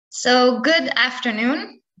So good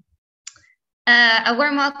afternoon. A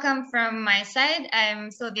warm welcome from my side.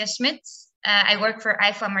 I'm Sylvia Schmidt. I work for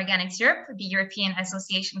IFOAM Organics Europe, the European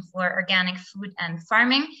Association for Organic Food and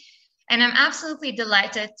Farming. And I'm absolutely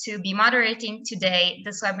delighted to be moderating today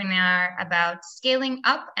this webinar about scaling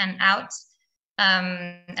up and out,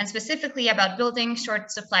 and specifically about building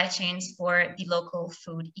short supply chains for the local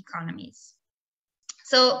food economies.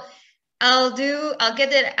 So I'll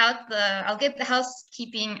get the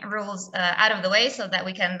housekeeping rules out of the way so that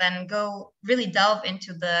we can then go really delve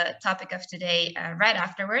into the topic of today right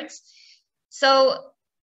afterwards. So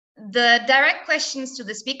the direct questions to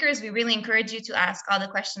the speakers, we really encourage you to ask all the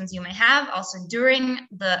questions you may have also during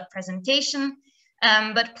the presentation,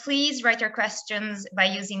 but please write your questions by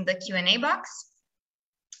using the Q&A box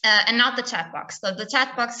and not the chat box. So the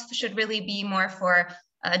chat box should really be more for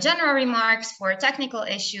general remarks, for technical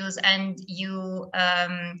issues, and you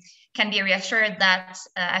can be reassured that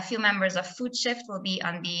a few members of FoodSHIFT will be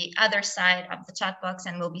on the other side of the chat box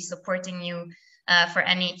and will be supporting you for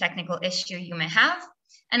any technical issue you may have.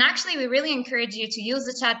 And actually, we really encourage you to use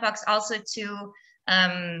the chat box also to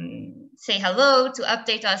say hello, to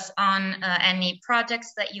update us on any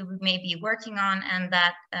projects that you may be working on and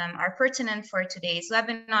that are pertinent for today's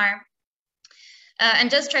webinar.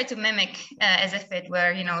 And just try to mimic as if it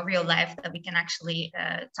were, real life, that we can actually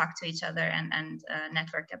talk to each other and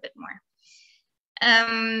network a bit more.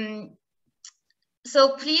 So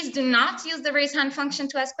please do not use the raise hand function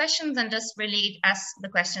to ask questions, and just really ask the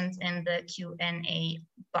questions in the Q&A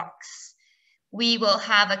box. We will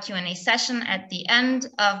have a Q&A session at the end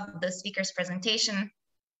of the speaker's presentation,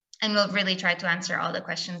 and we'll really try to answer all the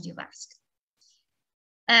questions you've asked.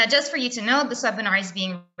 Just for you to know, this webinar is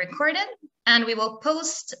being recorded, and we will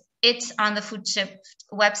post it on the FoodSHIFT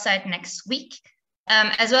website next week,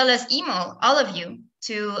 as well as email all of you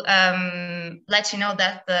to let you know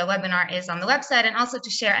that the webinar is on the website, and also to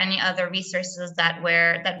share any other resources that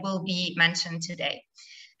will be mentioned today.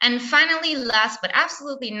 And finally, last but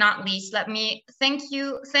absolutely not least, let me thank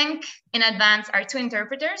in advance our two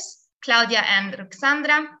interpreters, Claudia and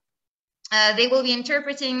Ruxandra. They will be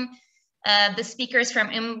interpreting the speakers from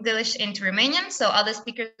English into Romanian. So all the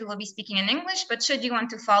speakers will be speaking in English, but should you want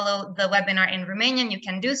to follow the webinar in Romanian, you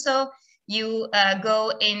can do so. You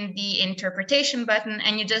go in the interpretation button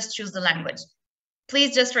and you just choose the language.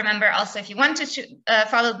 Please just remember also, if you want to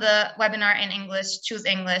follow the webinar in English, choose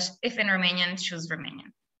English. If in Romanian, choose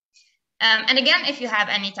Romanian. And again, if you have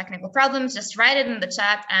any technical problems, just write it in the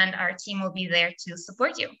chat and our team will be there to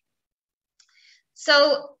support you.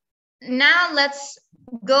 So now let's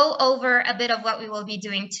go over a bit of what we will be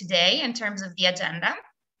doing today in terms of the agenda.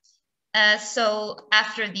 So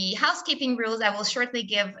after the housekeeping rules, I will shortly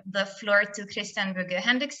give the floor to Christian Bugge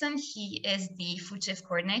Hendriksen. He is the FoodSHIFT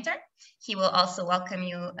coordinator. He will also welcome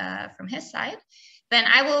you from his side. Then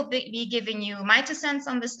I will be giving you my 2 cents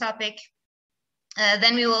on this topic.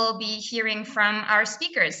 Then we will be hearing from our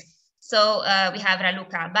speakers. So we have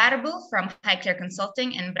Raluca Barbu from Highclere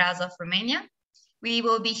Consulting in Brasov, Romania. We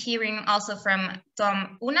will be hearing also from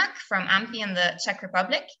Tom Unak from AMPI in the Czech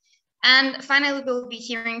Republic. And finally, we'll be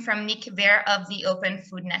hearing from Nick Ver of the Open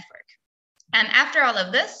Food Network. And after all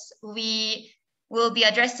of this, we will be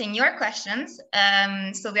addressing your questions.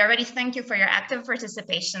 So we already thank you for your active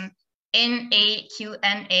participation in a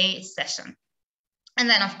Q&A session. And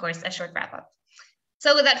then, of course, a short wrap-up.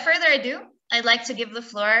 So without further ado, I'd like to give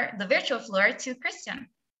the virtual floor to Christian.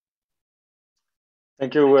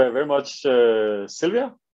 Thank you very much,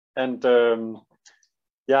 Sylvia. And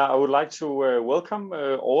yeah, I would like to welcome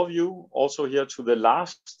all of you also here to the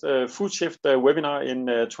last FoodSHIFT webinar in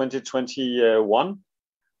 2021.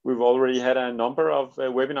 We've already had a number of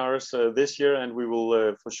webinars this year, and we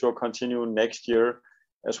will for sure continue next year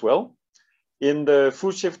as well. In the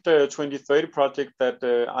FoodSHIFT 2030 project that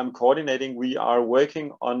I'm coordinating, we are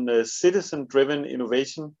working on citizen-driven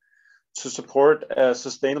innovation to support a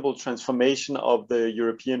sustainable transformation of the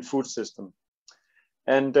European food system.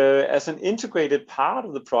 And as an integrated part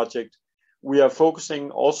of the project, we are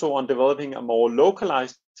focusing also on developing a more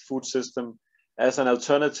localized food system as an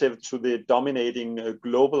alternative to the dominating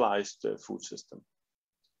globalized food system.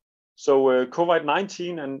 So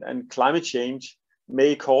COVID-19 and climate change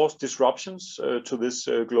may cause disruptions to this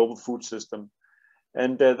global food system.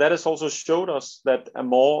 And that has also showed us that a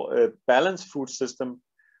more balanced food system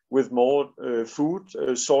with more food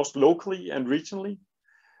sourced locally and regionally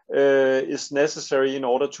is necessary in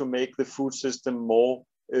order to make the food system more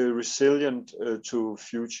resilient to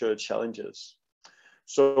future challenges.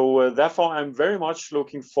 So therefore, I'm very much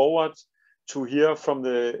looking forward to hear from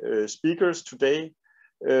the speakers today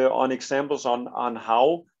on examples on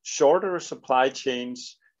how shorter supply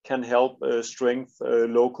chains can help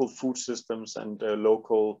strengthen local food systems and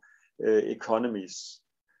local economies.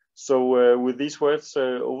 So with these words,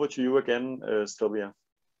 over to you again, Sylvia.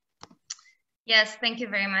 Yes, thank you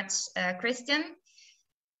very much, Christian.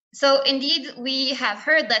 So indeed, we have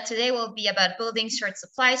heard that today will be about building short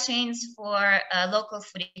supply chains for local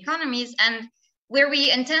food economies, and where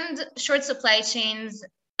we intend short supply chains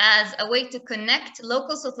as a way to connect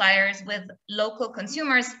local suppliers with local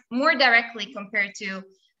consumers more directly compared to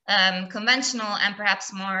conventional and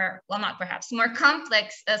perhaps more, well, not perhaps, more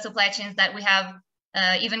complex supply chains that we have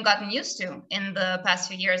even gotten used to in the past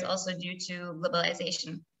few years, also due to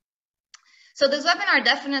globalization. So this webinar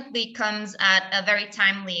definitely comes at a very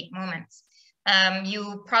timely moment.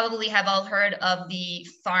 You probably have all heard of the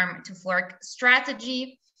farm to fork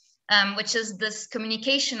strategy, which is this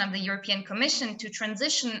communication of the European Commission to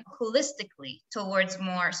transition holistically towards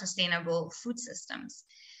more sustainable food systems.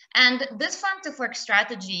 And this farm to fork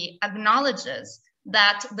strategy acknowledges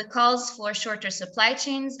that the calls for shorter supply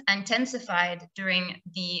chains intensified during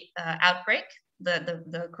the outbreak,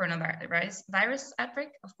 the coronavirus outbreak,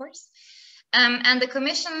 of course. And the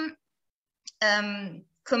Commission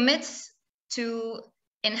commits to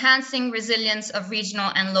enhancing resilience of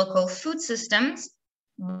regional and local food systems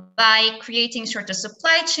by creating shorter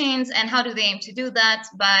supply chains. And how do they aim to do that?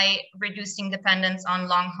 By reducing dependence on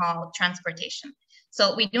long-haul transportation.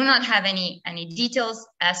 So we do not have any details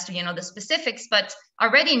as to the specifics, but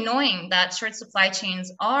already knowing that short supply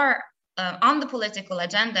chains are on the political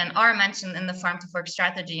agenda and are mentioned in the farm to fork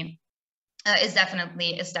strategy is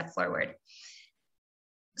definitely a step forward.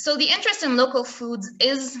 So the interest in local foods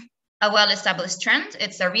is a well-established trend.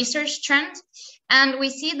 It's a research trend. And we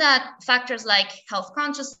see that factors like health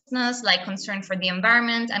consciousness, like concern for the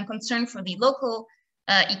environment and concern for the local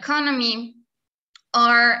economy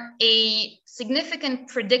are a significant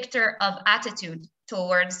predictor of attitude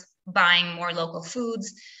towards buying more local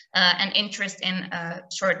foods and interest in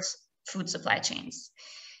short food supply chains.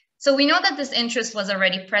 So we know that this interest was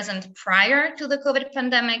already present prior to the COVID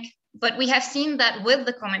pandemic, but we have seen that with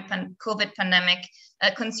the COVID pandemic,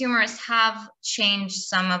 consumers have changed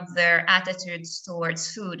some of their attitudes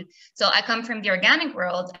towards food. So I come from the organic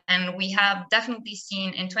world, and we have definitely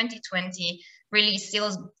seen in 2020 really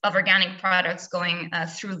sales of organic products going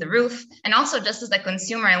through the roof. And also, just as a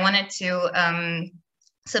consumer, I wanted to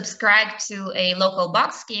subscribe to a local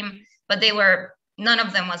box scheme, but none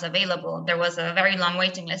of them was available. There was a very long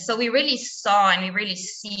waiting list. So we really saw and we really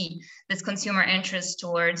see this consumer interest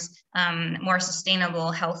towards more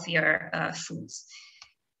sustainable, healthier foods.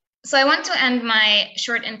 So I want to end my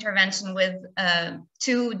short intervention with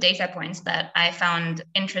 2 data points that I found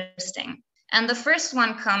interesting. And the first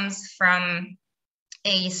one comes from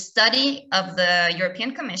a study of the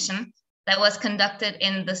European Commission that was conducted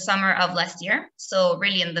in the summer of last year. So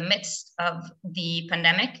really in the midst of the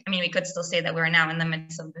pandemic. I mean, we could still say that we're now in the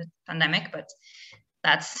midst of the pandemic, but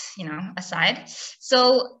that's, aside.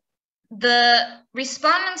 So the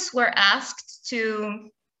respondents were asked to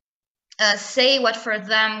say what for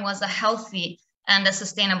them was a healthy and a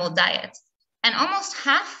sustainable diet. And almost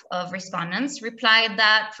half of respondents replied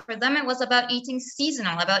that for them it was about eating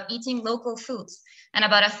seasonal, about eating local foods. And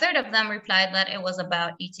about a third of them replied that it was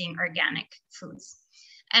about eating organic foods.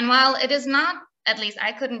 And while it is not, at least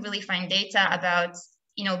I couldn't really find data about,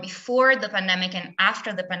 before the pandemic and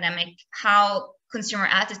after the pandemic, how consumer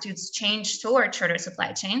attitudes changed toward shorter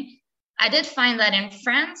supply chain, I did find that in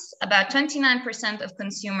France, about 29% of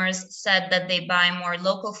consumers said that they buy more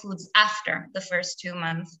local foods after the first 2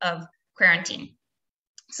 months of quarantine.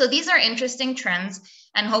 So these are interesting trends,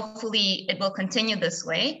 and hopefully it will continue this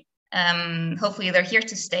way. Hopefully they're here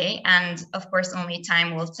to stay, and of course only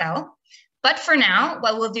time will tell. But for now,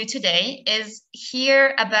 what we'll do today is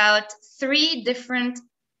hear about 3 different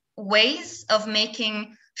ways of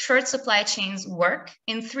making short supply chains work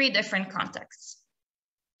in 3 different contexts.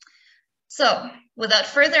 So without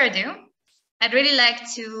further ado, I'd really like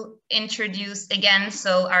to introduce again,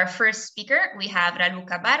 so our first speaker, we have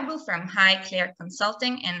Raluca Barbu from Highclere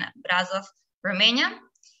Consulting in Brașov, Romania.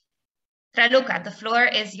 Raluca, the floor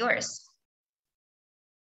is yours.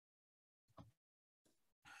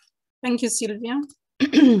 Thank you, Sylvia.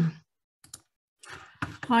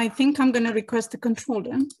 I think I'm going to request a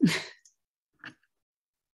controller.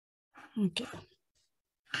 Okay.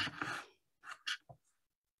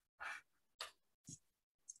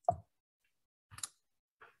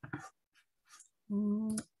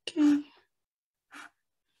 Okay.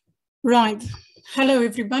 Right. Hello,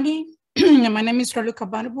 everybody. My name is Raluca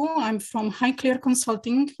Barbu. I'm from Highclere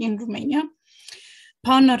Consulting in Romania,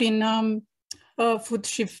 partner in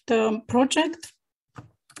FoodSHIFT project.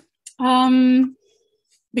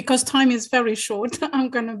 because time is very short, I'm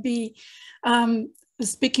going to be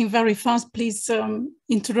speaking very fast. Please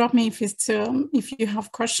interrupt me if you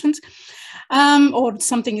have questions or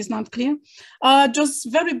something is not clear.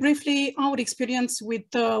 Just very briefly, our experience with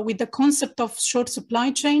the concept of short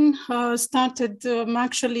supply chain started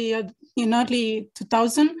actually in early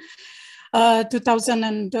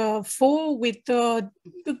 2004 with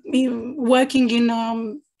working in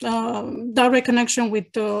direct connection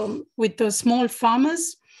with the small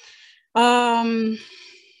farmers,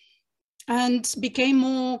 and became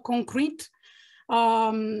more concrete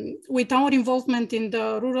with our involvement in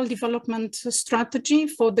the rural development strategy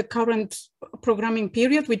for the current programming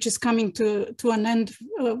period, which is coming to an end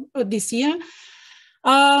this year.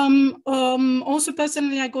 Also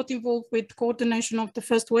personally, I got involved with coordination of the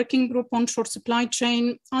first working group on short supply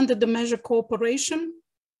chain under the measure cooperation.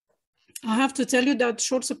 I have to tell you that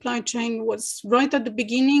short supply chain was right at the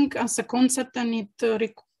beginning as a concept, and it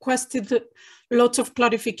requested lots of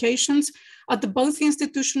clarifications at the both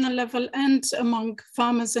institutional level and among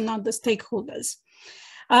farmers and other stakeholders.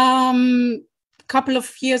 Couple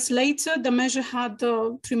of years later, the measure had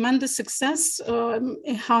tremendous success.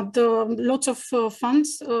 It had lots of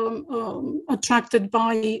funds attracted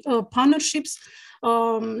by partnerships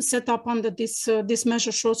set up under this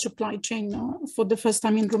measure short supply chain for the first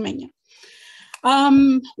time in Romania.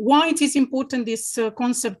 Why it is important, this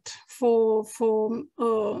concept for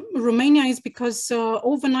Romania, is because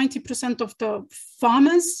over 90% of the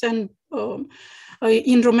farmers and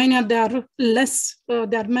in Romania, they are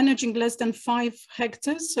managing less than 5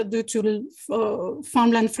 hectares due to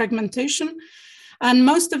farmland fragmentation. And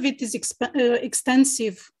most of it is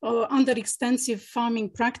under extensive farming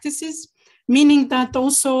practices, meaning that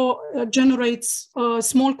also generates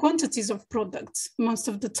small quantities of products most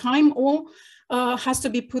of the time, or has to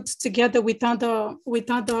be put together with other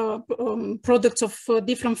products of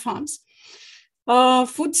different farms.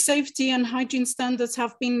 Food safety and hygiene standards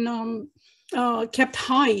have been kept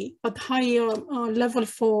at high level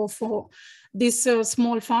for these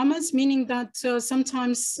small farmers, meaning that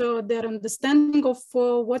sometimes their understanding of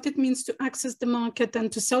what it means to access the market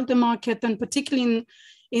and to sell the market, and particularly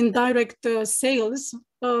in direct sales,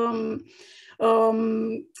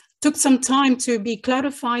 took some time to be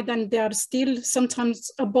clarified, and they are still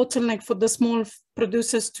sometimes a bottleneck for the small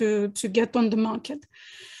producers to get on the market.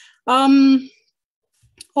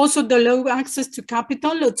 Also, the low access to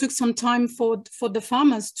capital, it took some time for the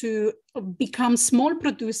farmers to become small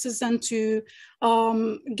producers and to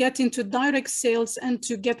get into direct sales and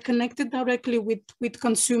to get connected directly with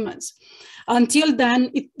consumers. Until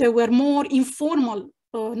then, there were more informal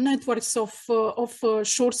networks of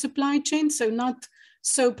short supply chain, so not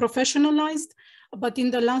so professionalized. But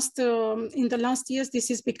in the last years,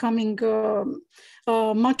 this is becoming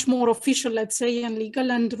much more official, let's say, and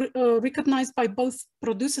legal, and recognized by both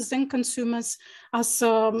producers and consumers as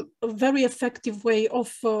a very effective way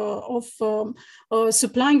of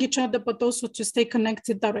supplying each other, but also to stay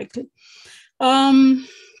connected directly.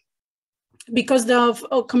 Because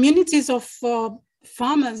the communities of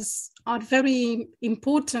farmers are very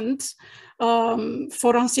important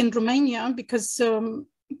for us in Romania, because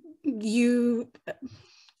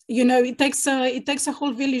you know, it takes a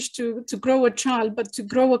whole village to grow a child, but to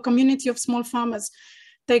grow a community of small farmers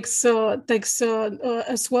takes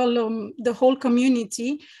as well the whole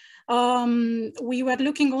community. We were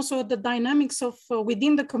looking also at the dynamics of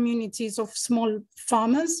within the communities of small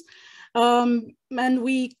farmers, and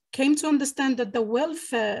we came to understand that the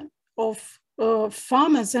welfare of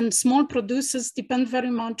farmers and small producers depend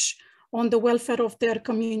very much on the welfare of their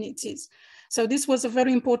communities. So this was a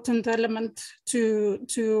very important element to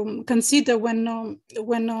consider when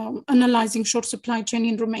analyzing short supply chain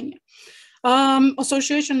in Romania.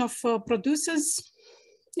 Association of producers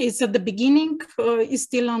is at the beginning, is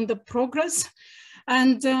still under progress,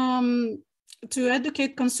 and to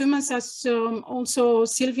educate consumers, as also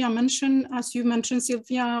Sylvia mentioned, as you mentioned,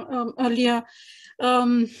 Sylvia, earlier.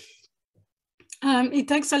 It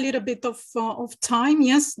takes a little bit of time.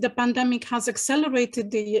 Yes, the pandemic has accelerated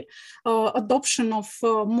the adoption of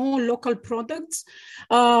more local products,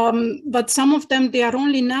 but some of them, they are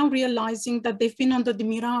only now realizing that they've been under the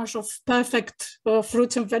mirage of perfect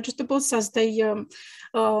fruits and vegetables, as they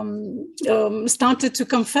started to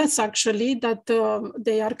confess, actually, that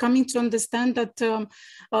they are coming to understand that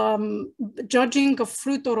judging a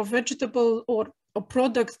fruit or a vegetable or a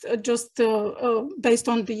product just based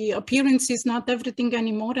on the appearance is not everything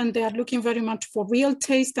anymore, and they are looking very much for real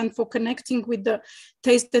taste and for connecting with the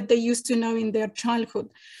taste that they used to know in their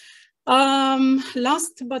childhood.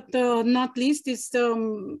 Last but not least is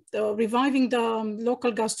reviving the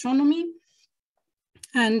local gastronomy.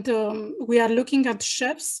 And we are looking at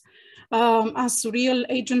chefs as real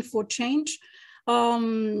agent for change,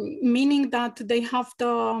 meaning that they have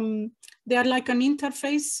they are like an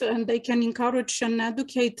interface, and they can encourage and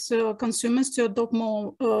educate consumers to adopt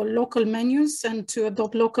more local menus and to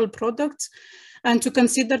adopt local products, and to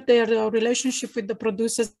consider their relationship with the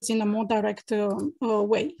producers in a more direct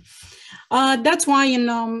way. That's why in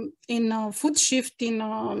FoodSHIFT,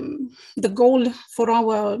 the goal for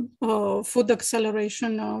our food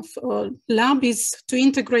acceleration lab is to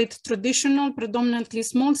integrate traditional, predominantly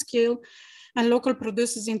small scale and local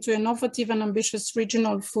producers into innovative and ambitious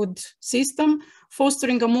regional food system,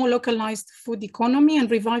 fostering a more localized food economy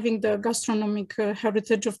and reviving the gastronomic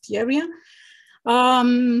heritage of the area.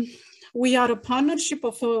 We are a partnership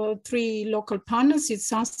of 3 local partners.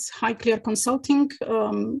 It's us, Highclear Consulting,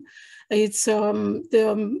 it's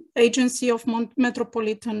the agency of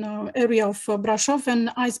metropolitan area of Brașov,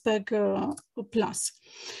 and Iceberg Plus.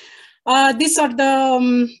 These are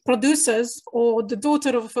the producers, or the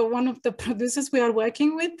daughter of one of the producers we are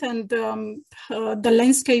working with, and the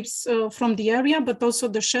landscapes from the area, but also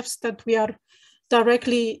the chefs that we are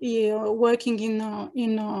directly working in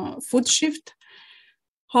FoodSHIFT.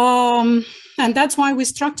 And that's why we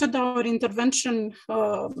structured our intervention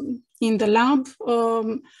in the lab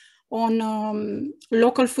on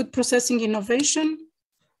local food processing innovation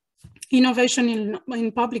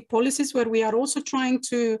in public policies, where we are also trying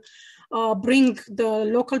to bring the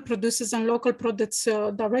local producers and local products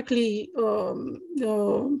directly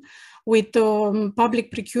with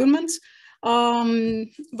public procurements,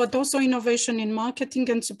 but also innovation in marketing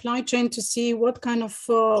and supply chain to see what kind of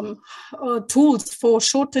tools for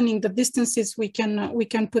shortening the distances we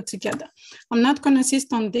can put together. I'm not going to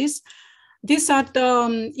insist on this. These are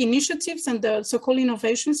the initiatives and the so-called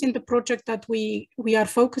innovations in the project that we are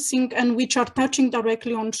focusing, and which are touching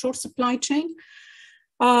directly on short supply chain.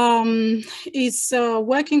 Is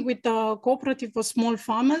working with the cooperative of small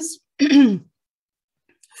farmers,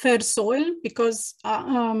 Fair Soil, because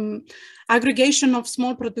aggregation of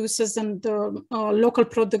small producers and local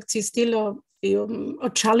products is still a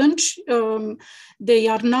challenge. They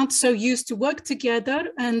are not so used to work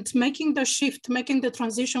together, and making the shift, making the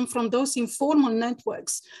transition from those informal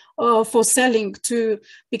networks for selling to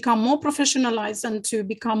become more professionalized and to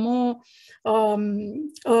become more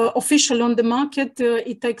official on the market,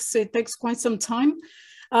 it takes quite some time.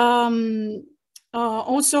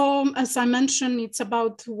 Also, as I mentioned, it's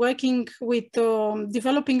about working with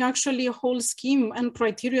developing actually a whole scheme and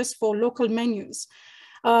criteria for local menus.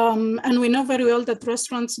 And we know very well that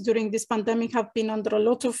restaurants during this pandemic have been under a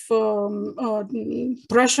lot of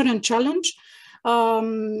pressure and challenge.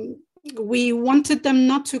 We wanted them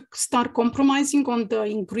not to start compromising on the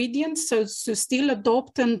ingredients, so to still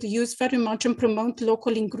adopt and use very much and promote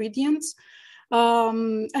local ingredients.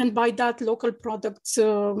 And by that, local products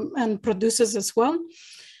and producers as well.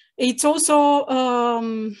 It's also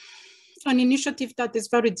an initiative that is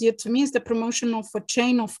very dear to me, is the promotion of a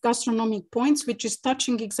chain of gastronomic points, which is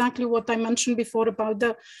touching exactly what I mentioned before about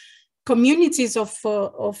the communities of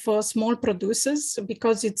small producers,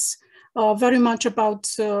 because it's very much about,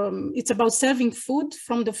 it's about serving food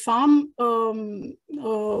from the farm to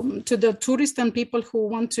the tourists and people who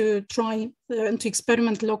want to try and to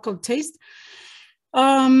experiment local taste. We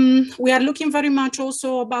are looking very much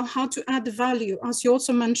also about how to add value, as you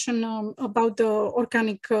also mentioned about the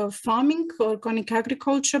organic farming, organic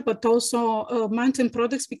agriculture, but also mountain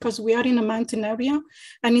products, because we are in a mountain area,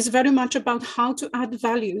 and it's very much about how to add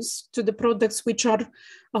values to the products which are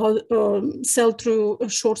sold through a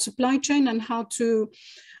short supply chain, and how to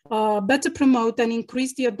better promote and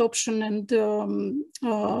increase the adoption and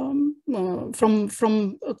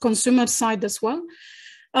from consumer side as well.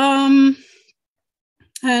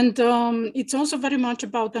 And it's also very much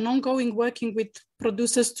about an ongoing working with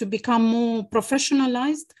producers to become more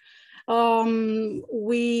professionalized.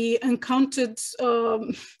 We encountered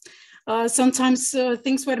sometimes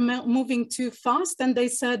things were moving too fast, and they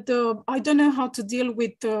said, I don't know how to deal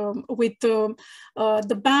with the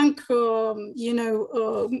bank,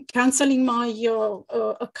 canceling my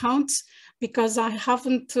accounts because I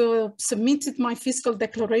haven't submitted my fiscal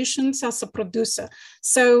declarations as a producer.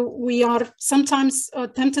 So we are sometimes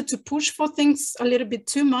tempted to push for things a little bit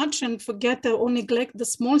too much and forget or neglect the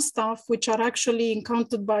small stuff which are actually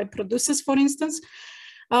encountered by producers, for instance.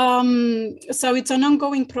 So it's an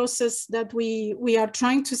ongoing process that we are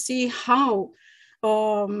trying to see how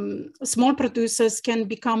small producers can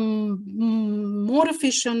become more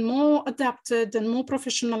efficient, more adapted, and more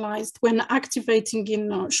professionalized when activating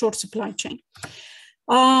in short supply chain.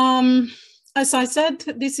 as I said,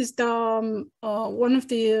 this is the one of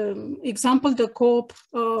the example, the co-op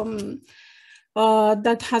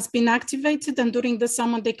that has been activated, and during the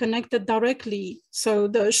summer they connected directly. So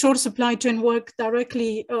the short supply chain worked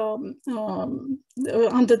directly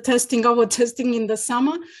under testing, our testing in the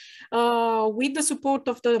summer. With the support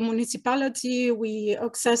of the municipality, we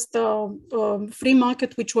accessed the free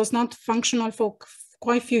market, which was not functional for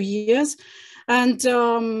quite a few years. And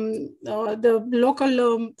the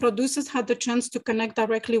local producers had the chance to connect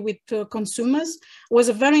directly with consumers. It was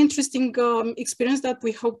a very interesting experience that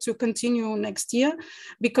we hope to continue next year,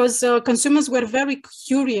 because consumers were very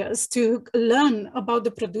curious to learn about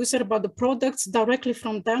the producer, about the products directly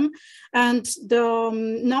from them. And the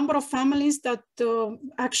number of families that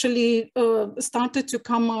actually started to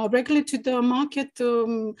come regularly to the market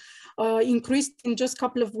increased in just a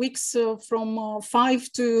couple of weeks from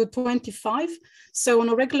 5 to 25. So on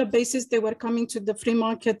a regular basis, they were coming to the free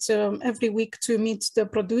market every week to meet the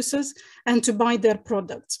producers and to buy their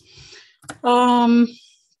products.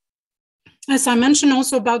 As I mentioned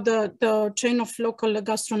also about the chain of local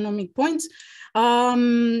gastronomic points,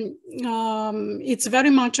 it's very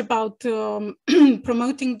much about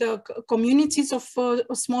promoting the communities of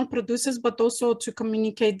small producers, but also to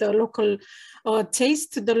communicate the local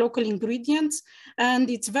taste, the local ingredients, and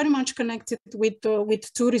it's very much connected with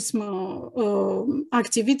tourism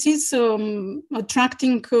activities,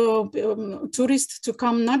 attracting tourists to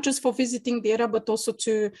come not just for visiting the area, but also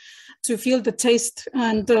to feel the taste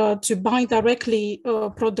and to buy directly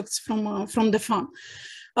products from the farm.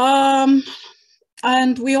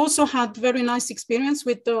 And we also had very nice experience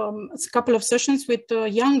with a couple of sessions with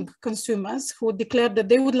young consumers who declared that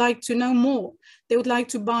they would like to know more. They would like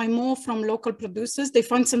to buy more from local producers. They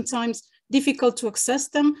find sometimes difficult to access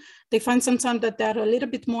them. They find sometimes that they're a little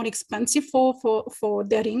bit more expensive for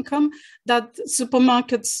their income, that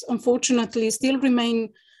supermarkets, unfortunately, still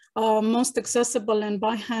remain most accessible and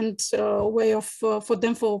by hand way of for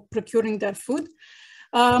them for procuring their food.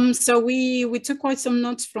 So we took quite some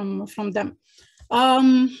notes from them.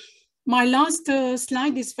 My last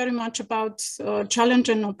slide is very much about challenge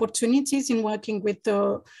and opportunities in working with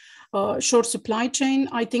short supply chain.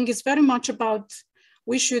 I think it's very much about,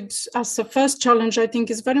 we should, as a first challenge, I think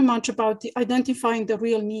is very much about identifying the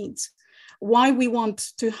real needs. Why we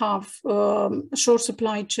want to have a short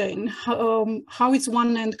supply chain, how is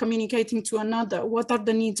one end communicating to another, what are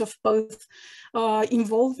the needs of both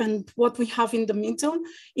involved, and what we have in the middle,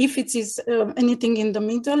 if it is anything in the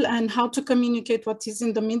middle, and how to communicate what is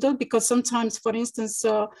in the middle, because sometimes, for instance,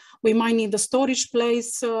 we might need a storage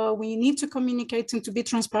place, we need to communicate and to be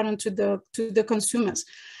transparent to the consumers.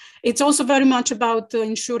 It's also very much about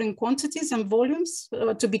ensuring quantities and volumes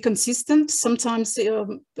to be consistent. Sometimes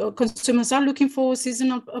consumers are looking for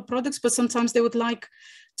seasonal products, but sometimes they would like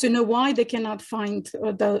to know why they cannot find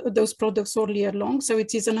those products all year long. So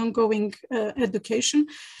it is an ongoing education.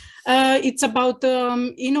 It's about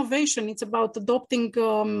innovation. It's about adopting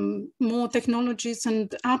more technologies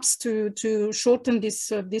and apps to shorten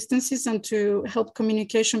these distances and to help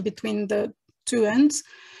communication between the two ends.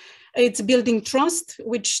 It's building trust,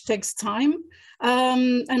 which takes time.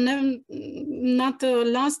 And then not the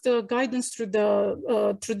last guidance through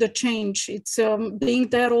the change. It's being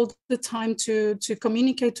there all the time to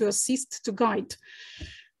communicate, to assist, to guide.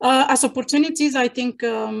 As opportunities, I think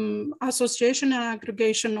association and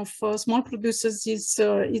aggregation of small producers is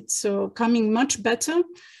it's coming much better.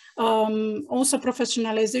 Also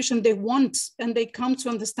professionalization, they want and they come to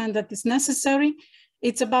understand that it's necessary.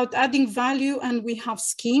 It's about adding value, and we have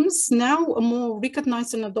schemes now more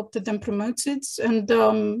recognized and adopted and promoted, and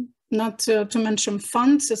not to mention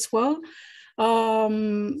funds as well.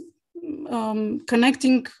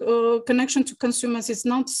 Connection to consumers is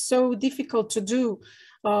not so difficult to do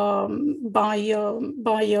by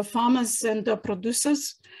farmers and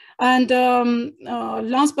producers. And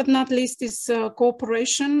last but not least is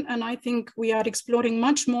cooperation. And I think we are exploring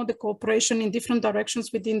much more the cooperation in different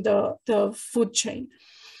directions within the food chain.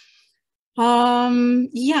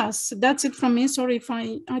 Yes, that's it from me. Sorry if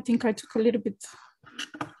I think I took a little bit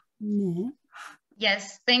more.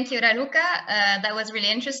 Yes, thank you, Raluca. That was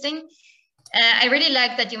really interesting. I really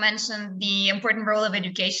like that you mentioned the important role of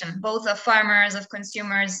education, both of farmers, of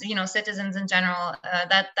consumers, you know, citizens in general.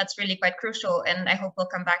 That's really quite crucial, and I hope we'll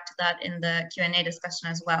come back to that in the Q&A discussion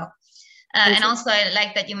as well. And also, I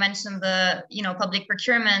like that you mentioned the, you know, public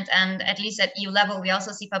procurement, and at least at EU level, we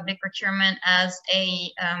also see public procurement as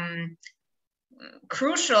a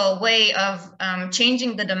crucial way of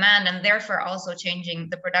changing the demand, and therefore also changing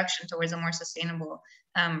the production towards a more sustainable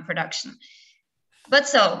production. But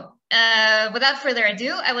so, without further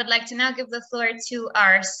ado, I would like to now give the floor to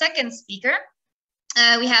our second speaker.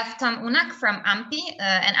 We have Tom Unak from AMPI,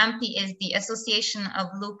 and AMPI is the Association of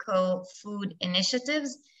Local Food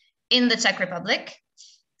Initiatives in the Czech Republic.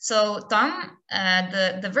 So Tom,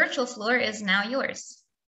 the virtual floor is now yours.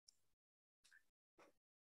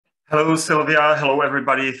 Hello, Sylvia. Hello,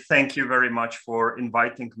 everybody. Thank you very much for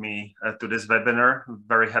inviting me to this webinar. I'm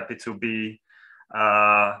very happy to be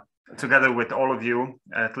together with all of you,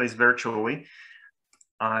 at least virtually.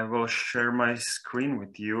 I will share my screen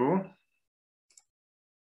with you.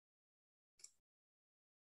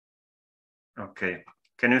 Okay,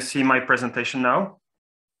 can you see my presentation now?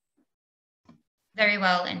 Very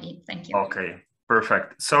well, indeed. Thank you. Okay,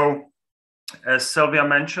 perfect. So, as Sylvia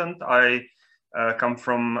mentioned, I come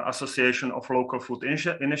from Association of Local Food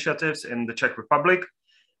Initiatives in the Czech Republic.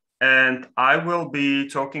 And I will be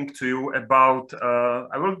talking to you about,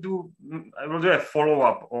 I will do a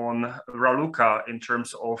follow-up on Raluca in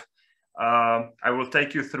terms of, I will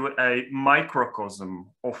take you through a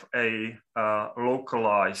microcosm of a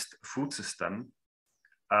localized food system,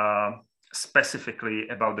 specifically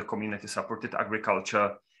about the community-supported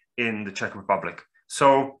agriculture in the Czech Republic.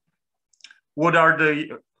 So what are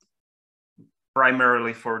the,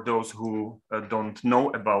 primarily for those who don't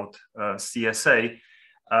know about CSA,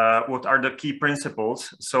 what are the key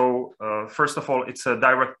principles? So first of all, it's a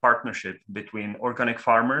direct partnership between organic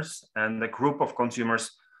farmers and a group of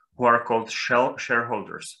consumers who are called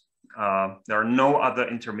shareholders. There are no other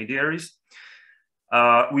intermediaries.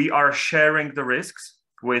 We are sharing the risks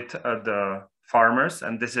with the farmers,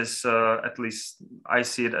 and this is, at least I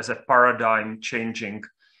see it as a paradigm changing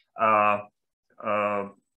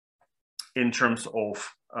in terms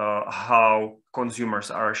of how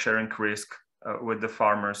consumers are sharing risk with the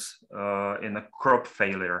farmers in a crop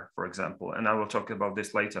failure, for example, and I will talk about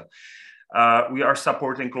this later. We are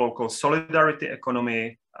supporting local solidarity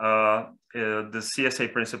economy. The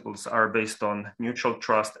CSA principles are based on mutual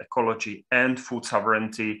trust, ecology, and food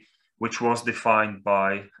sovereignty, which was defined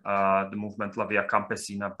by the movement La Via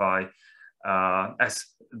Campesina as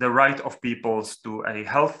the right of peoples to a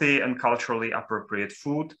healthy and culturally appropriate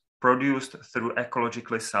food produced through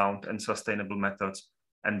ecologically sound and sustainable methods,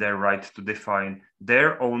 and their right to define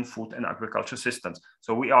their own food and agriculture systems.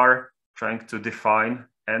 So we are trying to define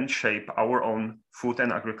and shape our own food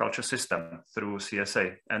and agriculture system through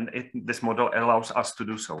CSA, and this model allows us to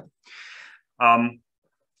do so.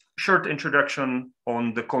 Short introduction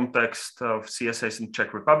on the context of CSAs in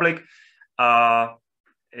Czech Republic.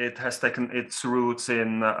 It has taken its roots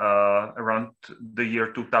in around the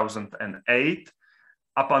year 2008.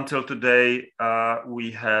 Up until today,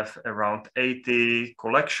 we have around 80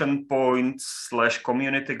 collection points /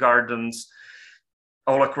 community gardens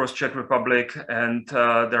all across Czech Republic, and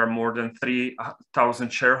there are more than 3,000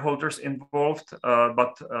 shareholders involved.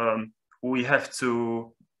 But we have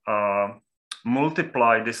to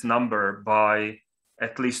multiply this number by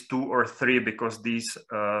at least 2 or 3 because these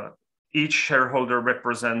each shareholder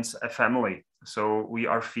represents a family. So we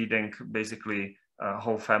are feeding basically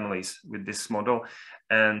whole families with this model,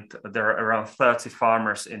 and there are around 30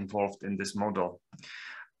 farmers involved in this model.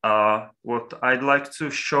 What I'd like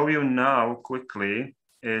to show you now quickly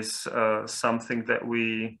is something that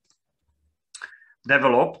we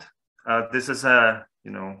developed. This is a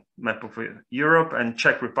map of Europe and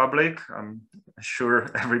Czech Republic. I'm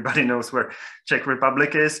sure everybody knows where Czech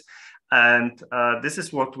Republic is. And this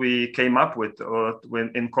is what we came up with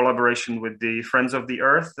in collaboration with the Friends of the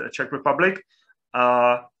Earth, Czech Republic.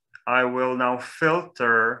 I will now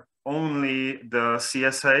filter only the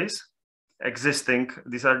CSAs existing.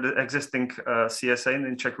 These are the existing CSA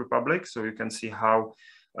in Czech Republic. So you can see how,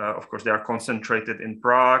 of course, they are concentrated in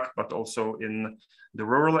Prague, but also in the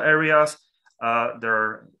rural areas.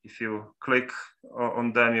 If you click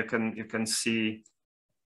on them, you can see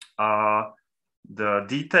the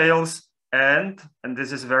details, and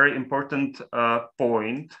this is a very important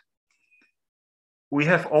point. We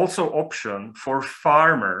have also option for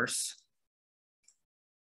farmers.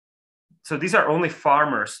 So these are only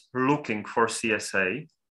farmers looking for CSA,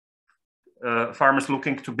 farmers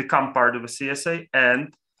looking to become part of a CSA,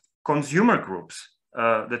 and consumer groups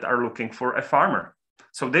that are looking for a farmer.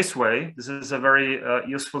 So this way, this is a very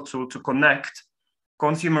useful tool to connect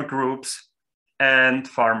consumer groups and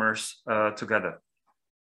farmers together.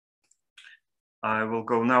 I will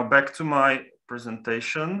go now back to my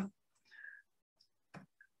presentation.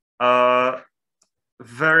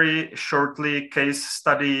 Very shortly, case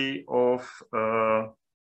study of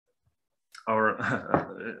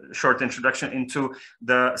short introduction into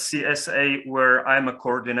the CSA where I'm a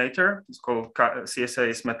coordinator. It's called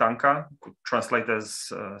CSA Smetanka, could translate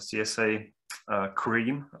as CSA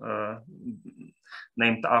Cream,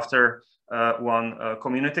 named after one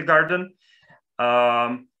community garden.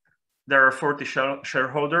 There are 40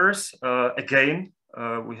 shareholders. Again,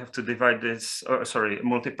 we have to divide this,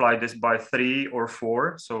 multiply this by 3 or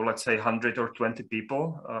 4. So let's say 100 or 20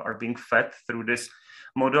 people are being fed through this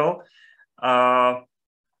model.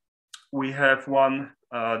 We have one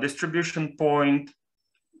distribution point.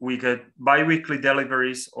 We get bi-weekly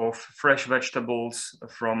deliveries of fresh vegetables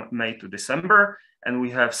from May to December, and we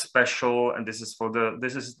have special. And this is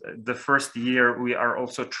the first year we are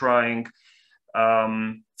also trying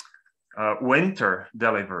winter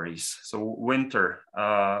deliveries, so winter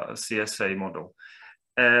CSA model,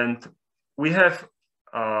 and we have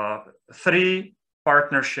 3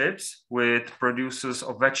 partnerships with producers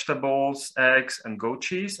of vegetables, eggs, and goat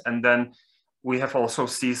cheese. And then we have also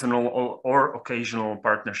seasonal or occasional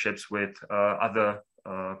partnerships with other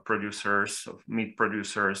producers, meat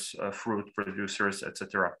producers, fruit producers,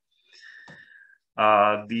 etc.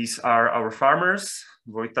 These are our farmers,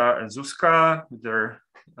 Vojta and Zuzka, with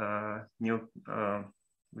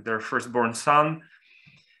their firstborn son.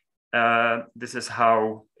 This is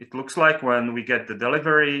how it looks like when we get the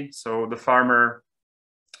delivery. So the farmer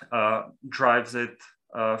drives it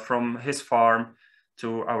from his farm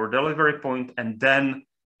to our delivery point, and then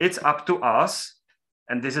it's up to us.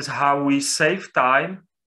 And this is how we save time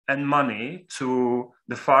and money to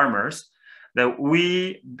the farmers, that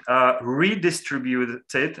we redistribute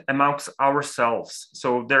it amongst ourselves.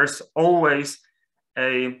 So there's always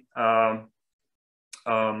a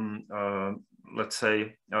let's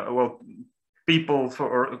say, people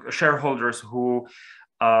or shareholders who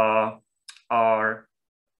are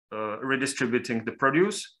redistributing the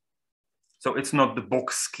produce. So it's not the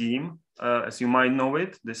box scheme, as you might know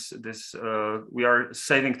it. We are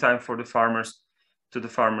saving time for the farmers, so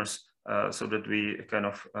that we kind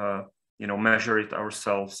of measure it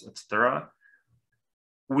ourselves, etc.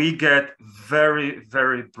 We get very,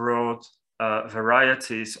 very broad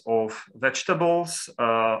varieties of vegetables,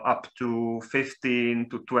 up to 15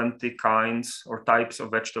 to 20 kinds or types of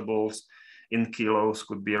vegetables in kilos,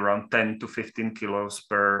 could be around 10 to 15 kilos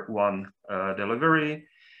per one delivery.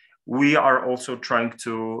 We are also trying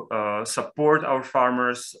to support our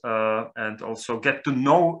farmers and also get to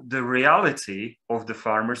know the reality of the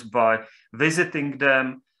farmers by visiting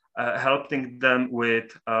them, helping them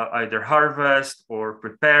with either harvest or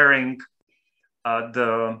preparing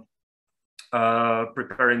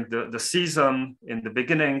the season in the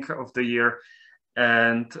beginning of the year.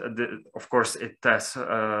 And of course, it has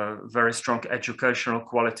a very strong educational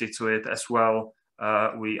quality to it as well.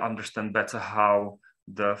 We understand better how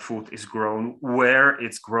the food is grown, where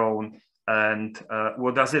it's grown, and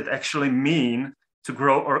what does it actually mean to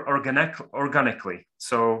grow organically.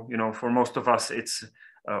 So, for most of us, it's,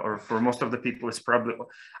 or for most of the people, it's probably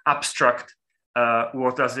abstract.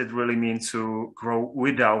 What does it really mean to grow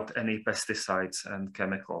without any pesticides and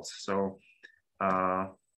chemicals? So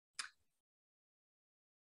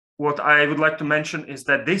what I would like to mention is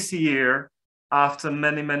that this year, after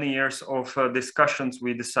many, many years of discussions,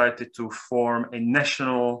 we decided to form a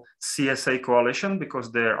national CSA coalition,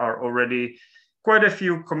 because there are already quite a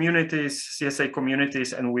few communities, CSA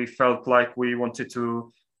communities, and we felt like we wanted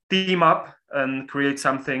to team up and create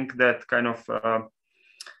something that kind of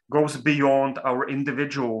goes beyond our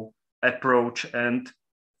individual approach. And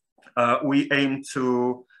we aim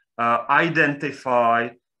to identify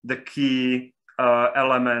the key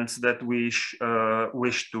elements that we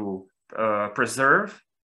wish to preserve.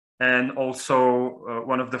 And also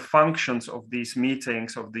one of the functions of these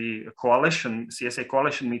meetings, of the coalition, CSA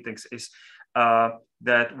coalition meetings, is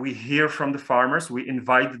that we hear from the farmers. We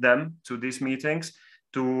invite them to these meetings.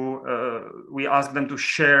 We ask them to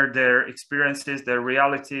share their experiences, their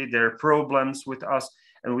reality, their problems with us,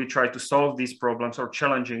 and we try to solve these problems or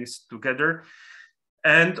challenges together.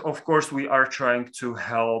 And of course, we are trying to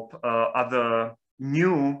help other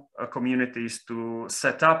new communities to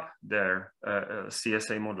set up their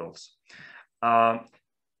CSA models.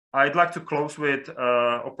 I'd like to close with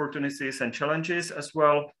opportunities and challenges as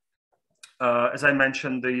well. As I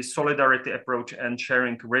mentioned, the solidarity approach and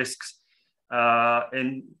sharing risks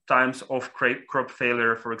in times of crop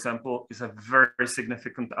failure, for example, is a very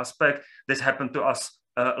significant aspect. This happened to us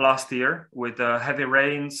last year with heavy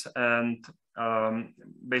rains, and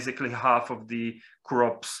basically half of the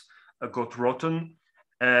crops got rotten,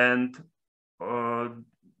 and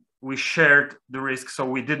we shared the risk. So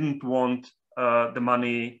we didn't want the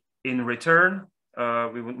money in return.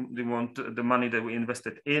 we want the money that we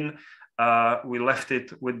invested in. We left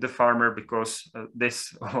it with the farmer because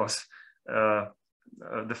this was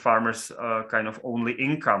the farmers' kind of only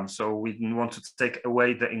income. So we didn't want to take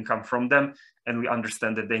away the income from them, and we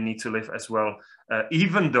understand that they need to live as well,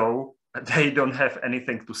 even though they don't have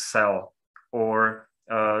anything to sell, or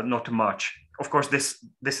not much. Of course, this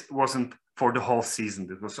wasn't for the whole season.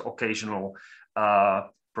 It was occasional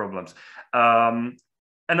problems.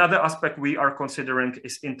 Another aspect we are considering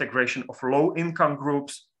is integration of low-income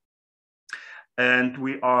groups. And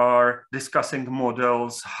we are discussing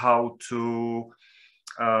models how to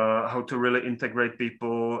really integrate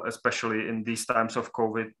people, especially in these times of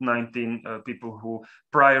COVID-19, people who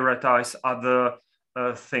prioritize other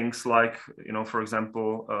things like, for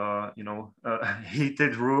example,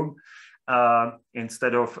 heated room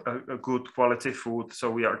instead of a good quality food. So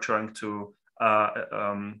we are trying to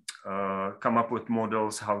come up with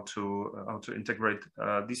models how to integrate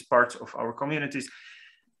these parts of our communities.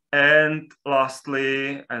 And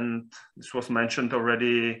lastly, and this was mentioned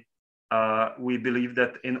already, we believe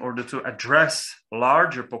that in order to address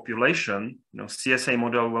larger population, CSA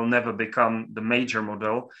model will never become the major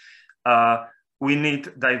model. We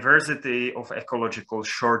need diversity of ecological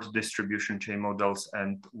short distribution chain models,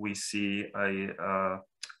 and we see a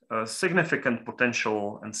significant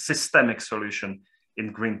potential and systemic solution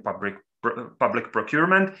in green public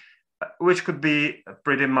procurement, which could be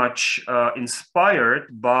pretty much inspired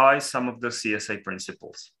by some of the CSA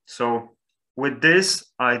principles. So with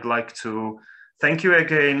this, I'd like to thank you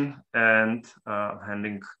again, and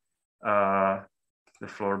handing the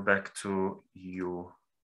floor back to you.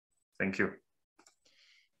 Thank you.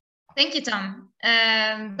 Thank you, Tom.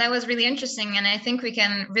 That was really interesting, and I think we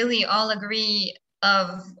can really all agree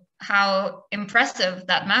of how impressive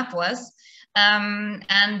that map was.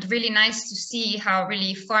 And really nice to see how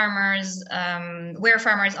really farmers, where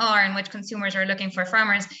farmers are and which consumers are looking for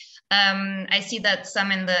farmers. I see that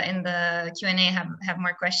some in the Q&A have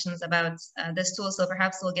more questions about this tool, so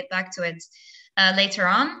perhaps we'll get back to it later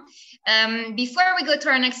on. Before we go to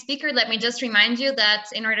our next speaker, let me just remind you that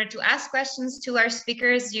in order to ask questions to our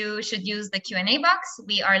speakers, you should use the Q&A box.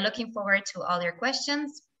 We are looking forward to all your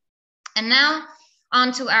questions. And now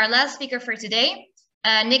on to our last speaker for today.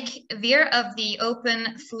 Nick Veer of the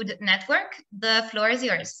Open Food Network. The floor is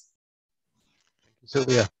yours. Thank you,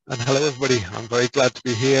 Sylvia, and hello everybody. I'm very glad to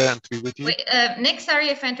be here and to be with you. Wait, Nick, sorry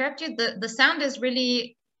if I interrupt you. The sound is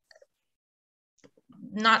really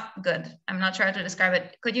not good. I'm not sure how to describe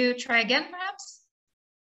it. Could you try again, perhaps?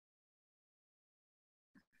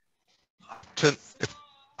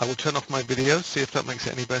 I will turn off my video, see if that makes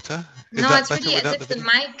it any better. No, it's really as if the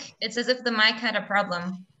mic. It's as if the mic had a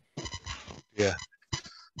problem. Yeah.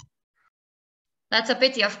 That's a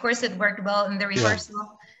pity. Of course, it worked well in the rehearsal.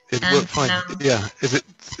 Yeah. It worked fine. Yeah. Is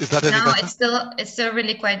that any better? No, it's still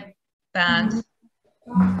really quite bad.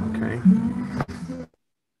 Okay.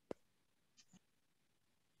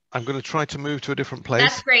 I'm going to try to move to a different place.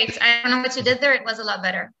 That's great. I don't know what you did there. It was a lot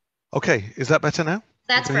better. Okay. Is that better now?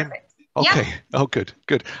 That's perfect. Okay. Yeah. Oh, good.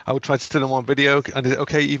 Good. I will try to turn on video. And is it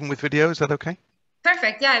okay even with video? Is that okay?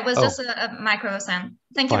 Perfect. Yeah, it was just a micro sound.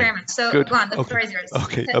 Thank you very much. So go on, the floor is yours.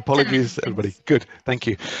 Okay, apologies everybody. Good, thank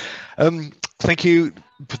you. Thank you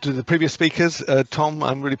to the previous speakers. Tom,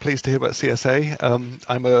 I'm really pleased to hear about CSA.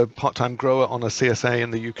 I'm a part-time grower on a CSA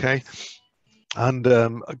in the UK, and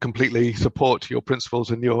completely support your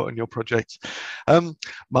principles and your projects.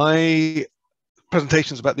 My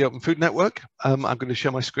presentation is about the Open Food Network. I'm going to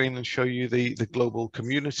share my screen and show you the global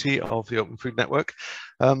community of the Open Food Network.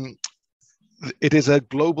 It is a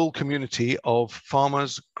global community of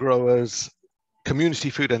farmers, growers,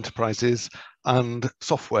 community food enterprises, and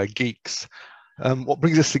software geeks. What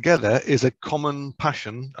brings us together is a common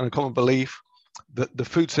passion and a common belief that the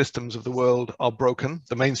food systems of the world are broken.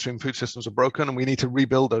 The mainstream food systems are broken, and we need to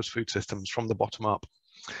rebuild those food systems from the bottom up.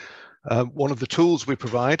 One of the tools we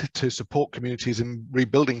provide to support communities in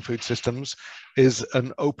rebuilding food systems is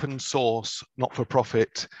an open source,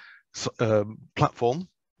 not-for-profit platform.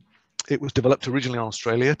 It was developed originally in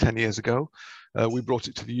Australia 10 years ago. We brought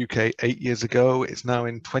it to the UK 8 years ago. It's now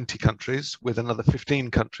in 20 countries, with another 15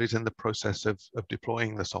 countries in the process of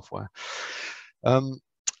deploying the software.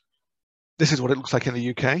 This is what it looks like in the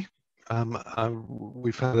UK.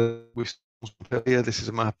 This is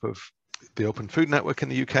a map of the Open Food Network in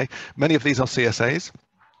the UK. Many of these are CSAs.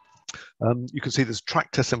 You can see there's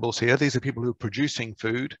tractor symbols here. These are people who are producing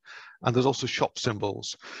food, and there's also shop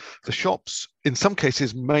symbols. The shops, in some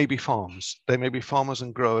cases, may be farms. They may be farmers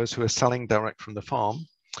and growers who are selling direct from the farm,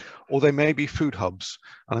 or they may be food hubs.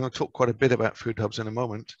 And I'm going to talk quite a bit about food hubs in a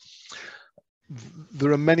moment.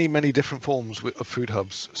 there are many, many different forms of food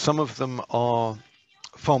hubs. Some of them are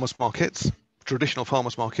farmers markets, traditional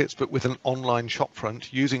farmers markets, but with an online shop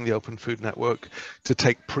front using the Open Food Network to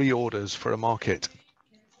take pre-orders for a market.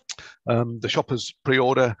 The shoppers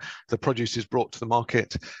pre-order, the produce is brought to the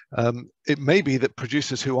market. It may be that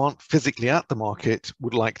producers who aren't physically at the market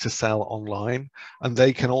would like to sell online, and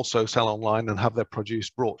they can also sell online and have their produce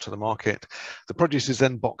brought to the market. The produce is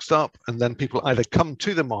then boxed up, and then people either come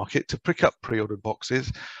to the market to pick up pre-ordered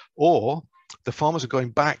boxes, or the farmers are going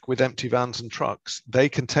back with empty vans and trucks. They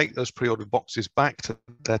can take those pre-ordered boxes back to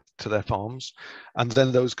their farms, and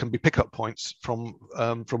then those can be pickup points from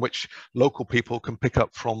which local people can pick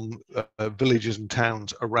up from villages and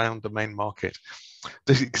towns around the main market.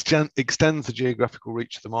 This extends the geographical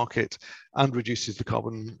reach of the market and reduces the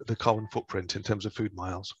carbon footprint in terms of food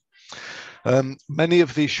miles. Many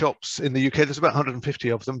of these shops in the UK, there's about 150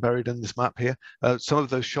 of them buried in this map here. Some of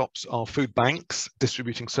those shops are food banks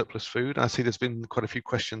distributing surplus food. I see there's been quite a few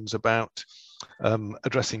questions about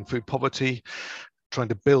addressing food poverty, trying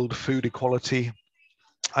to build food equality.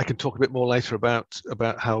 I can talk a bit more later about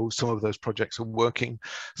how some of those projects are working.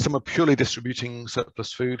 Some are purely distributing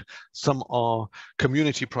surplus food. Some are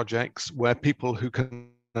community projects where people who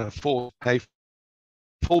can afford to pay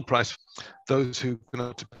full price, those who can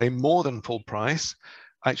afford to pay more than full price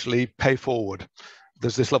actually pay forward.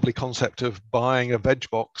 There's this lovely concept of buying a veg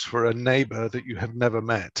box for a neighbor that you have never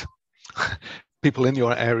met. People in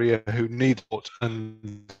your area who need it,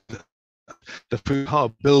 and the food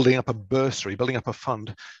hub building up a bursary, building up a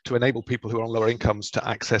fund to enable people who are on lower incomes to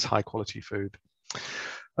access high quality food.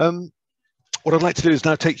 What I'd like to do is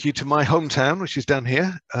now take you to my hometown, which is down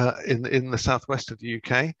here in the southwest of the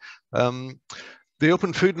UK. The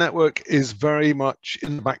Open Food Network is very much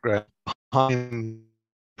in the background behind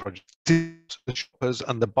projects. The shoppers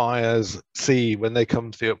and the buyers see when they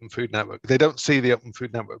come to the Open Food Network. They don't see the Open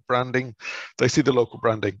Food Network branding, they see the local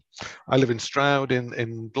branding. I live in Stroud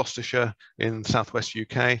in Gloucestershire in southwest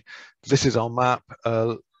UK. This is our map.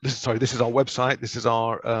 This is our website. This is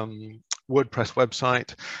our WordPress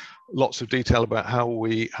website. Lots of detail about how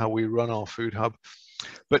we run our food hub.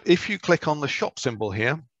 But if you click on the shop symbol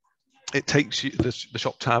here, it takes you, the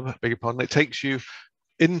shop tab, beg your pardon, it takes you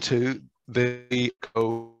into the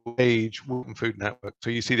page Open Food Network. So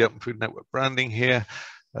you see the Open Food Network branding here.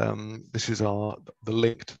 This is the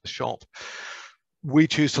link to the shop. We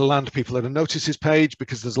choose to land people at a notices page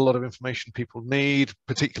because there's a lot of information people need,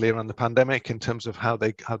 particularly around the pandemic, in terms of how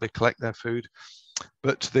they collect their food.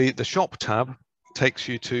 But the shop tab takes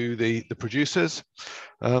you to the producers.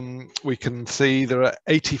 We can see there are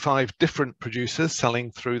 85 different producers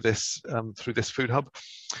selling through this food hub.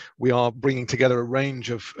 We are bringing together a range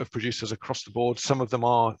of producers across the board. Some of them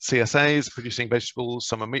are CSAs producing vegetables,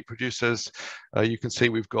 some are meat producers. You can see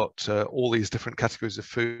we've got all these different categories of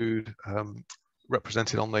food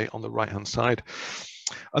represented on the right hand side.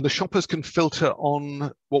 And the shoppers can filter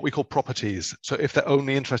on what we call properties. So if they're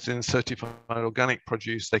only interested in certified organic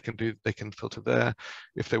produce, they can filter there.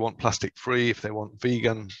 If they want plastic free, if they want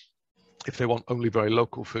vegan, if they want only very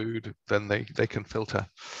local food, then they can filter.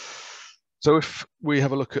 So if we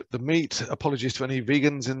have a look at the meat, apologies to any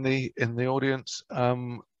vegans in the audience,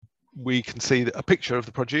 we can see a picture of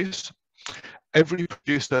the produce. Every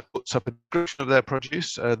producer puts up a description of their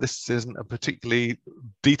produce. This isn't a particularly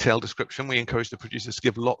detailed description. We encourage the producers to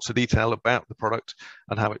give lots of detail about the product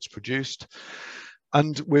and how it's produced.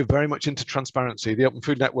 And we're very much into transparency. The Open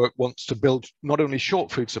Food Network wants to build not only short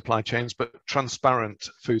food supply chains, but transparent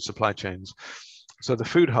food supply chains. So the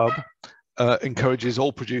Food Hub encourages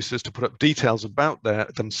all producers to put up details about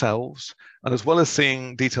themselves. And as well as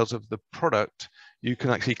seeing details of the product, you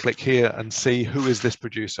can actually click here and see who is this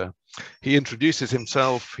producer. He introduces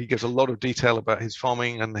himself. He gives a lot of detail about his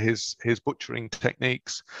farming and his butchering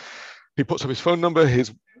techniques. He puts up his phone number,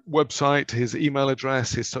 his website, his email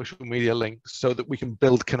address, his social media links, so that we can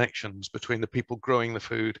build connections between the people growing the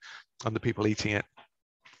food and the people eating it.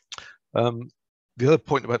 The other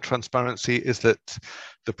point about transparency is that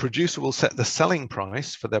the producer will set the selling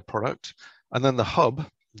price for their product, and then the hub,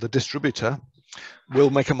 the distributor, will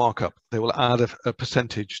make a markup. They will add a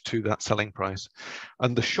percentage to that selling price.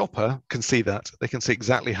 And the shopper can see that. They can see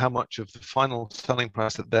exactly how much of the final selling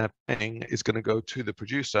price that they're paying is going to go to the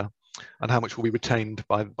producer and how much will be retained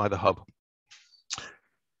by the hub.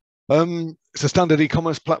 It's a standard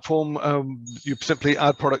e-commerce platform. You simply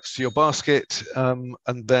add products to your basket, and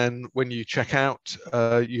then when you check out,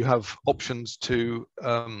 you have options to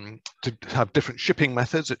have different shipping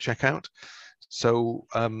methods at checkout. So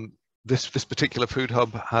this particular food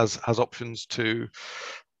hub has options to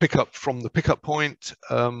pick up from the pickup point,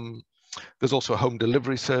 There's also a home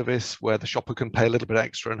delivery service where the shopper can pay a little bit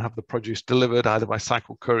extra and have the produce delivered either by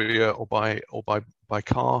cycle courier or by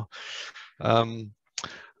car.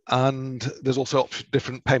 And there's also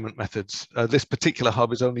different payment methods. This particular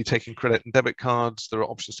hub is only taking credit and debit cards. There are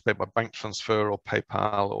options to pay by bank transfer or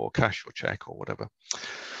PayPal or cash or check or whatever.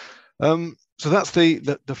 So that's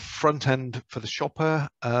the front end for the shopper.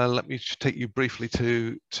 Let me take you briefly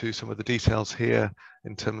to some of the details here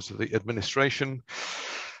in terms of the administration.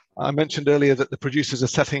 I mentioned earlier that the producers are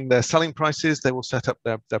setting their selling prices. They will set up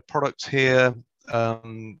their products here.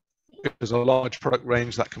 If there's a large product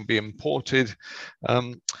range that can be imported,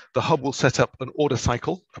 the hub will set up an order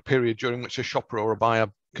cycle, a period during which a shopper or a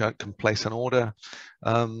buyer can place an order.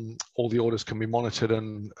 All the orders can be monitored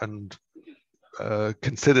and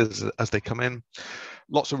considered as they come in.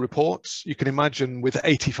 Lots of reports. You can imagine with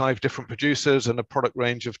 85 different producers and a product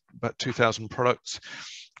range of about 2,000 products,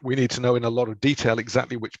 we need to know in a lot of detail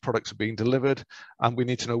exactly which products are being delivered, and we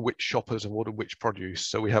need to know which shoppers have ordered which produce.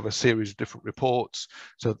 So we have a series of different reports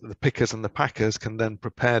so that the pickers and the packers can then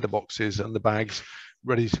prepare the boxes and the bags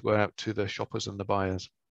ready to go out to the shoppers and the buyers.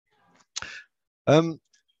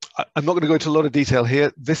 I'm not going to go into a lot of detail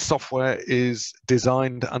here. This software is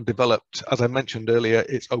designed and developed. As I mentioned earlier,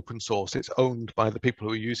 it's open source. It's owned by the people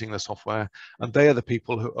who are using the software. And they are the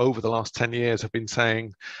people who over the last 10 years have been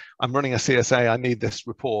saying, I'm running a CSA, I need this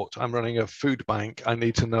report. I'm running a food bank, I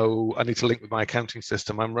need to link with my accounting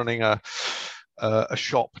system. I'm running a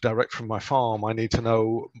shop direct from my farm. I need to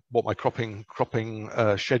know what my cropping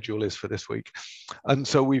schedule is for this week. And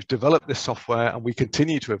so we've developed this software and we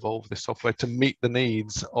continue to evolve this software to meet the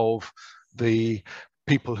needs of the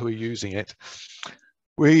people who are using it.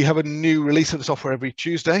 We have a new release of the software every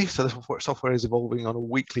Tuesday. So the software is evolving on a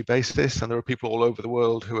weekly basis, and there are people all over the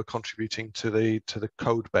world who are contributing to the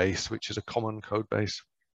code base, which is a common code base.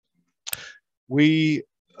 We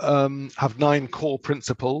have 9 core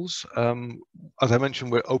principles. As I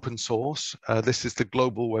mentioned, we're open source. This is the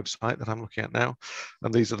global website that I'm looking at now,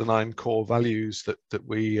 and these are the 9 core values that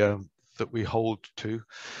we hold to.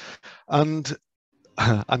 And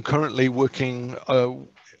I'm currently working.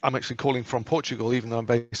 I'm actually calling from Portugal, even though I'm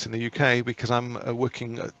based in the UK, because I'm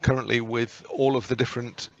working currently with all of the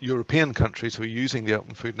different European countries who are using the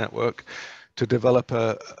Open Food Network to develop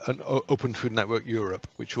an Open Food Network Europe,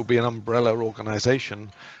 which will be an umbrella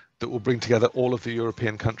organization that will bring together all of the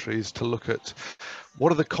European countries to look at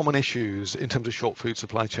what are the common issues in terms of short food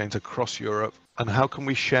supply chains across Europe, and how can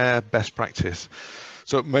we share best practice.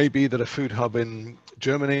 So it may be that a food hub in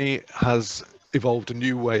Germany has evolved a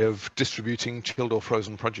new way of distributing chilled or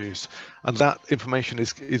frozen produce, and that information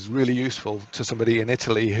is really useful to somebody in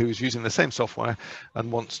Italy who's using the same software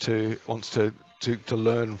and wants to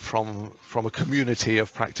learn from a community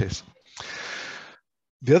of practice.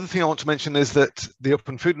 The other thing I want to mention is that the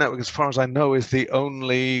Open Food Network, as far as I know, is the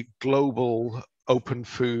only global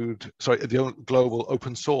global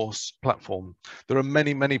open source platform. There are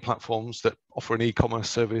many platforms that offer an e-commerce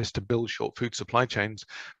service to build short food supply chains,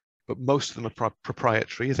 but most of them are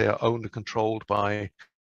proprietary. They are owned and controlled by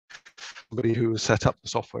somebody who has set up the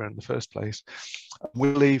software in the first place.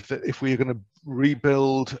 We believe that if we are going to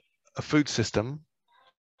rebuild a food system,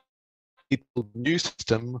 a new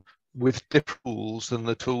system with different tools than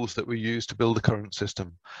the tools that we use to build the current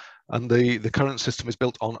system. And the current system is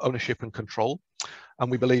built on ownership and control. And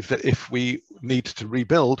we believe that if we need to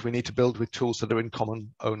rebuild, we need to build with tools that are in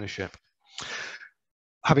common ownership.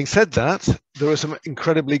 Having said that, there are some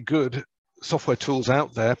incredibly good software tools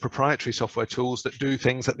out there, proprietary software tools that do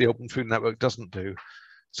things that the Open Food Network doesn't do.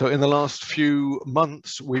 So in the last few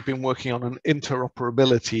months, we've been working on an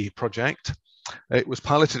interoperability project. It was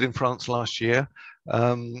piloted in France last year.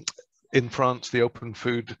 In France, the Open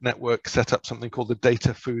Food Network set up something called the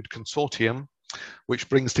Data Food Consortium, which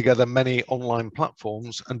brings together many online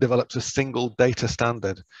platforms and develops a single data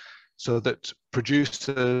standard so that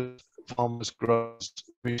producers, farmers, growers,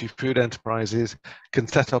 community food enterprises can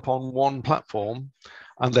set up on one platform,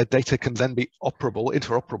 and their data can then be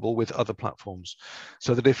interoperable with other platforms,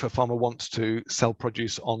 so that if a farmer wants to sell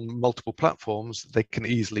produce on multiple platforms, they can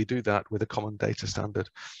easily do that with a common data standard.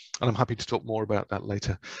 And I'm happy to talk more about that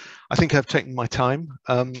later. I think I've taken my time.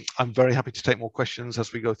 I'm very happy to take more questions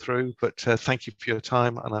as we go through, but thank you for your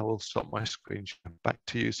time, and I will stop my screen share. Back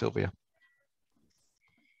to you, Sylvia.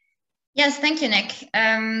 Yes, thank you, Nick.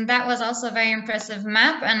 That was also a very impressive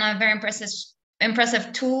map and a very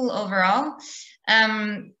impressive tool overall.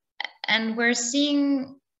 And we're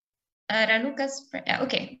seeing Raluca's,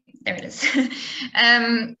 okay, there it is.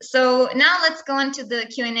 So now let's go into the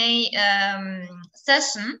Q&A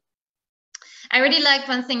session. I really liked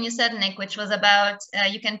one thing you said, Nick, which was about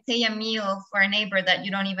you can pay a meal for a neighbor that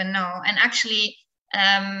you don't even know. And actually,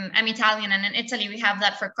 I'm Italian, and in Italy we have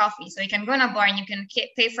that for coffee. So you can go in a bar and you can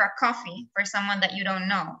pay for a coffee for someone that you don't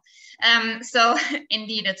know. So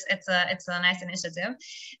indeed, it's a nice initiative.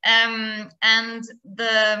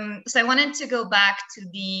 So I wanted to go back to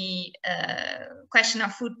the question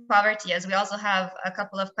of food poverty, as we also have a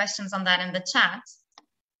couple of questions on that in the chat.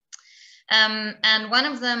 And one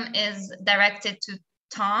of them is directed to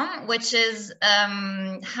Tom, which is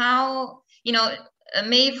how,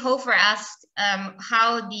 Maeve Hofer asked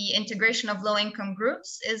how the integration of low-income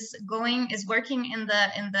groups is working in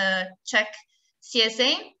the Czech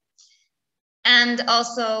CSA. And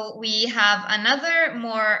also we have another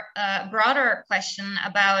more broader question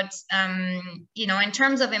about, in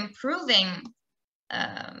terms of improving,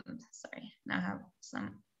 sorry, now I have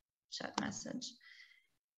some chat message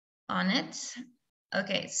on it.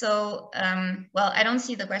 Okay, so, well, I don't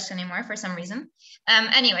see the question anymore for some reason.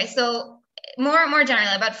 Anyway, so more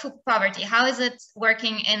generally about food poverty, how is it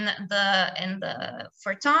working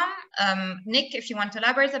for Tom? Nick, if you want to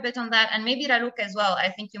elaborate a bit on that, and maybe Raluca as well. I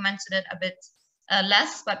think you mentioned it a bit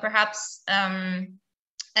less, but perhaps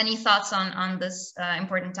any thoughts on this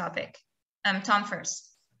important topic? Tom first.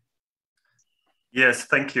 Yes,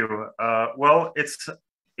 thank you. Well, it's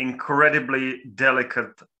incredibly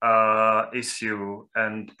delicate issue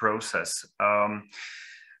and process.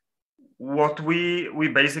 What we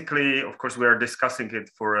basically, of course, we are discussing it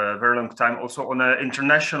for a very long time, also on an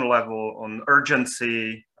international level, on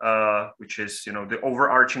urgency, which is, the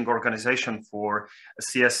overarching organization for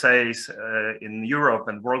CSAs in Europe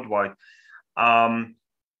and worldwide.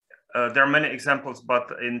 There are many examples,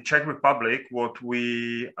 but in Czech Republic, what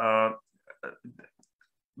we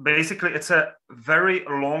basically, it's a very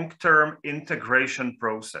long-term integration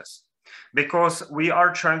process, because we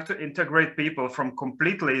are trying to integrate people from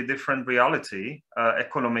completely different reality,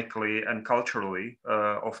 economically and culturally,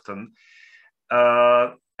 often.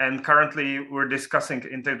 And currently we're discussing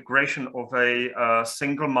integration of a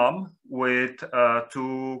single mom with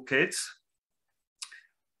 2 kids.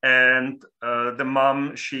 And the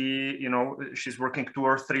mom, she's working 2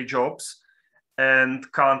 or 3 jobs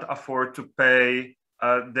and can't afford to pay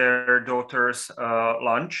their daughter's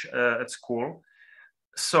lunch at school.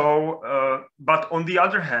 So, but on the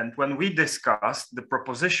other hand, when we discussed the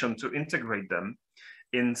proposition to integrate them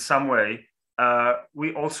in some way,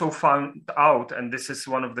 we also found out, and this is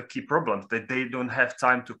one of the key problems, that they don't have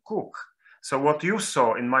time to cook. So what you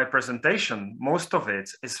saw in my presentation, most of it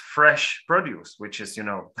is fresh produce, which is,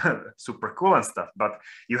 super cool and stuff, but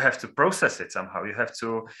you have to process it somehow. You have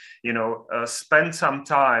to, spend some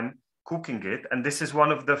time cooking it. And this is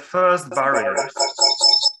one of the first barriers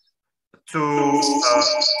to,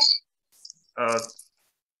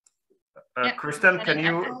 Yep. Kristen, can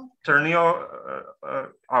you turn your,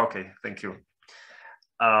 okay, thank you.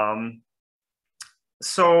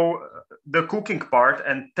 So the cooking part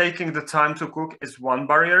and taking the time to cook is one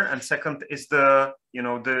barrier, and second is the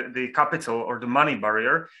capital or the money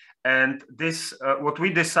barrier. And this, what we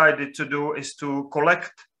decided to do is to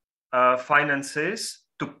collect finances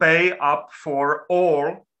to pay up for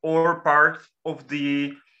all or part of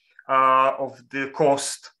the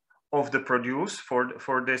cost of the produce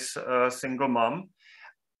for this single mom.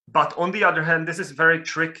 But on the other hand, this is very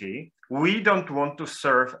tricky. We don't want to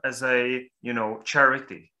serve as a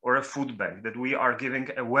charity or a food bank that we are giving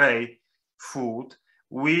away food.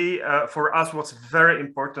 We, for us, what's very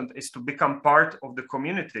important is to become part of the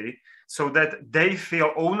community so that they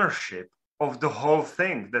feel ownership of the whole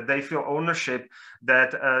thing, that they feel ownership,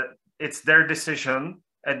 that it's their decision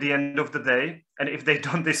at the end of the day. And if they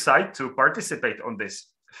don't decide to participate on this,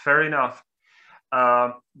 fair enough.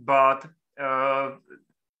 But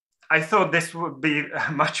I thought this would be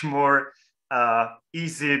a much more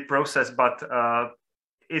easy process, but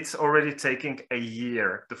it's already taking a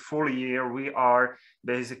year, the full year. We are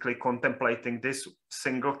basically contemplating this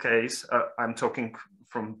single case. I'm talking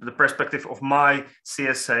from the perspective of my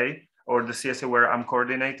CSA, or the CSA where I'm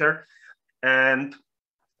coordinator. And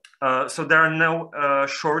so there are no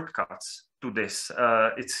shortcuts to this,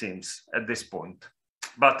 it seems, at this point.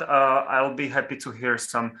 But I'll be happy to hear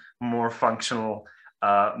some more functional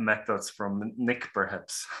methods from Nick,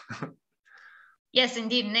 perhaps. Yes,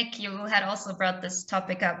 indeed. Nick, you had also brought this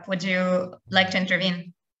topic up. Would you like to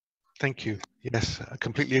intervene? Thank you. Yes, I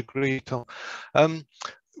completely agree, Tom.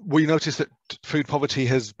 We noticed that food poverty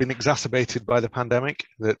has been exacerbated by the pandemic,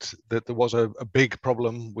 that there was a big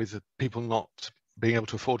problem with people not being able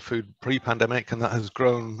to afford food pre-pandemic, and that has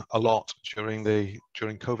grown a lot during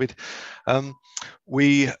COVID.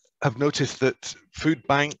 We have noticed that food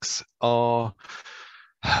banks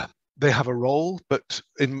they have a role, but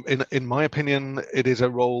in my opinion, it is a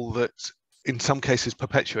role that in some cases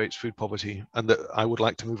perpetuates food poverty, and that I would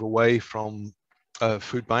like to move away from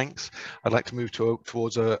food banks. I'd like to move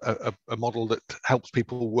towards a model that helps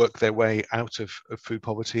people work their way out of food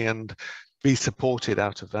poverty and be supported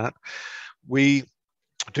out of that. We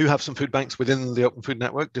do have some food banks within the Open Food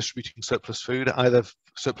Network distributing surplus food, either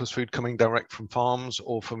surplus food coming direct from farms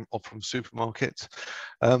or from supermarkets.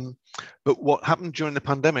 But what happened during the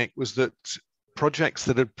pandemic was that projects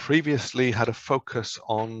that had previously had a focus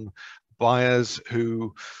on buyers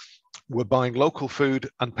who were buying local food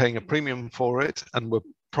and paying a premium for it, and were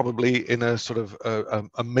probably in a sort of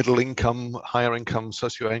a middle income, higher income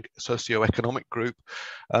socioeconomic group,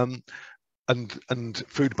 and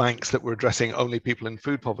food banks that were addressing only people in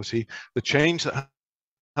food poverty. The change that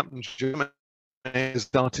happened in Germany has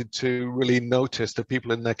started to really notice the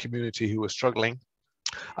people in their community who were struggling,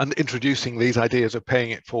 and introducing these ideas of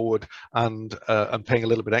paying it forward and paying a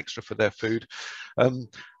little bit extra for their food.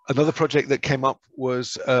 Another project that came up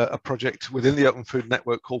was a project within the Open Food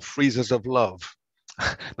Network called Freezers of Love.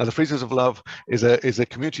 Now, the Freezers of Love is a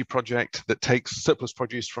community project that takes surplus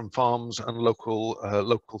produce from farms and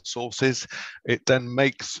local sources. It then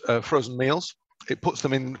makes frozen meals. It puts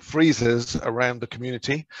them in freezers around the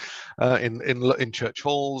community, in church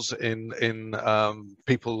halls, in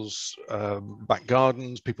people's back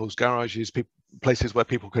gardens, people's garages, places where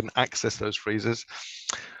people can access those freezers.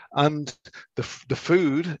 And the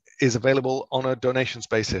food is available on a donations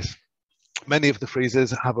basis. Many of the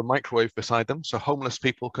freezers have a microwave beside them, so homeless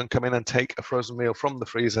people can come in and take a frozen meal from the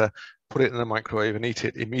freezer, put it in the microwave and eat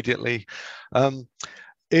it immediately.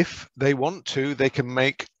 If they want to, they can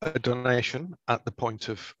make a donation at the point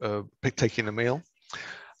of taking a meal,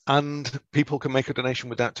 and people can make a donation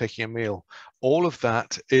without taking a meal. All of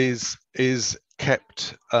that is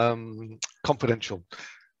kept confidential.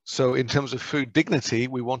 So in terms of food dignity,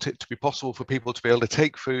 we want it to be possible for people to be able to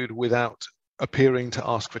take food without appearing to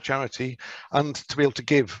ask for charity, and to be able to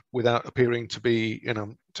give without appearing to be,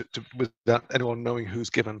 without anyone knowing who's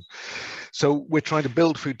given. So we're trying to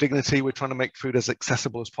build food dignity. We're trying to make food as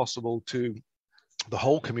accessible as possible to the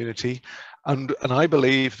whole community. And I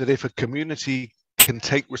believe that if a community can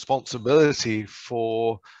take responsibility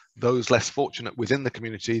for those less fortunate within the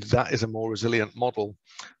community, that is a more resilient model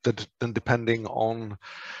than depending on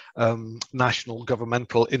national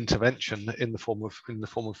governmental intervention in the form of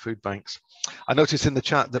food banks. I noticed in the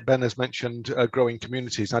chat that Ben has mentioned growing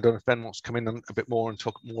communities. I don't know if Ben wants to come in a bit more and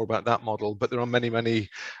talk more about that model, but there are many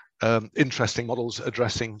interesting models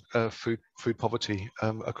addressing food poverty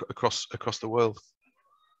across the world.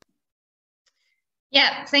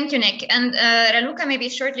 Yeah, thank you, Nick. And Raluca, maybe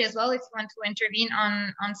shortly as well, if you want to intervene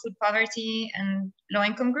on food poverty and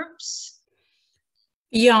low-income groups.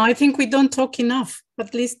 Yeah, I think we don't talk enough.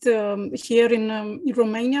 At least here in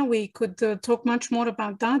Romania, we could talk much more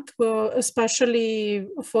about that, especially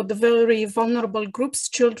for the very vulnerable groups,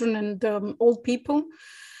 children and old people.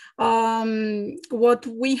 What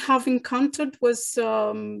we have encountered was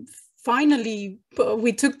finally,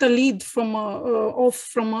 we took the lead from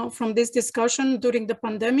this discussion during the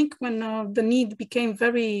pandemic, when the need became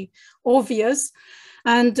very obvious.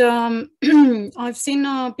 And I've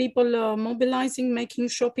seen people mobilizing, making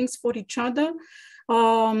shoppings for each other.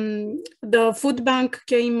 The food bank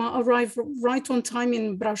arrived right on time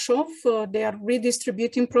in Brașov. They are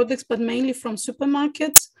redistributing products, but mainly from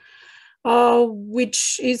supermarkets.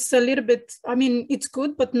 Which is a little bit, I mean, it's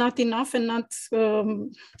good, but not enough, and not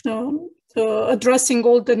addressing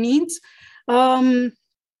all the needs.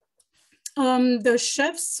 The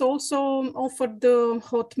chefs also offered the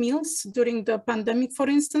hot meals during the pandemic, for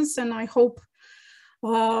instance, and I hope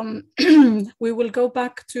we will go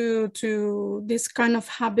back to this kind of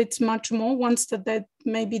habits much more once that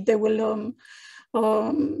maybe they will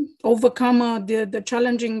overcome the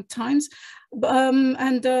challenging times.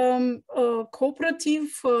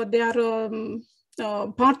 Cooperative, they are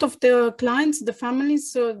part of the clients, the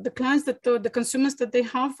families, the clients the consumers that they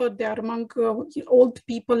have, they are among old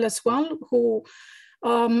people as well, who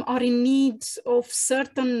are in need of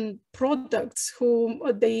certain products, who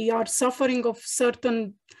they are suffering of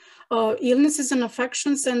certain illnesses and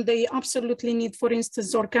affections, and they absolutely need, for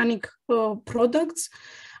instance, organic products.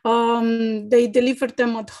 They deliver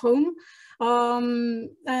them at home.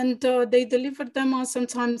 And they deliver them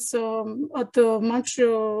sometimes at much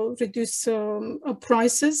reduced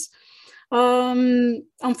prices.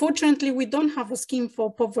 Unfortunately, we don't have a scheme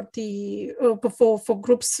for poverty, for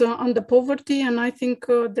groups under poverty, and I think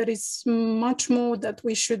there is much more that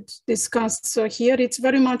we should discuss here. It's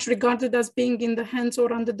very much regarded as being in the hands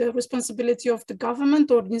or under the responsibility of the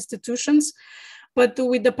government or institutions. But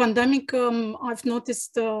with the pandemic, I've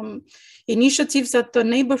noticed initiatives at the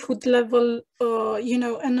neighborhood level,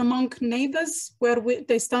 and among neighbors, where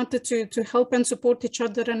they started to help and support each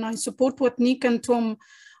other. And I support what Nick and Tom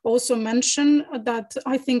also mentioned, that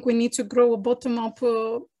I think we need to grow a bottom-up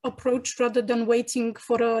approach rather than waiting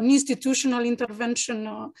for an institutional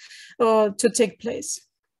intervention to take place.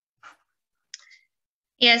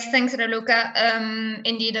 Yes, thanks, Raluca.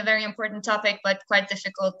 Indeed, a very important topic, but quite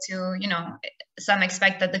difficult to, some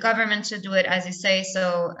expect that the government should do it, as you say.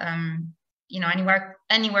 So, any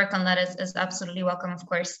work on that is absolutely welcome, of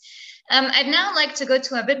course. I'd now like to go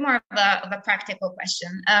to a bit more of a practical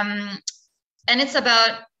question. And it's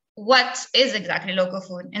about what is exactly local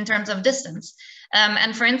food in terms of distance.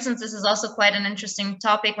 And for instance, this is also quite an interesting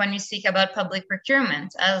topic when we speak about public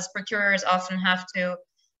procurement, as procurers often have to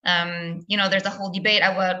there's a whole debate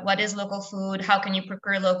about what is local food, how can you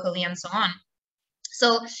procure locally, and so on.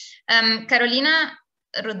 So Carolina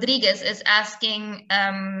Rodriguez is asking,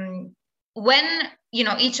 when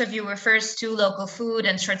each of you refers to local food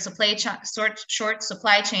and short supply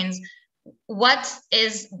chains, what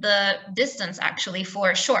is the distance actually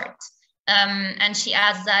for short? And she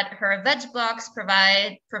adds that her veg blocks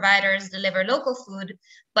providers deliver local food,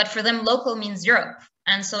 but for them local means Europe.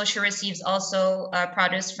 And so she receives also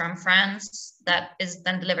produce from France that is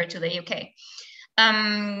then delivered to the UK.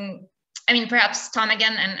 Perhaps Tom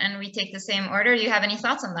again, and we take the same order. Do you have any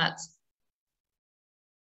thoughts on that?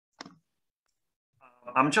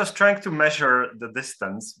 I'm just trying to measure the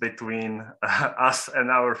distance between us and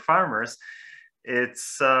our farmers.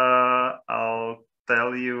 It's, I'll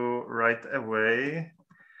tell you right away,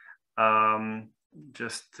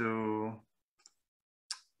 just to,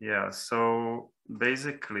 so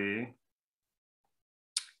basically,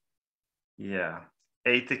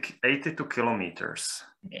 82 kilometers.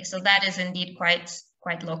 Okay, so that is indeed quite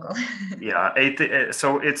local. 80.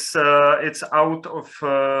 So it's outside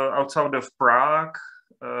of Prague,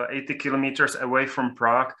 80 kilometers away from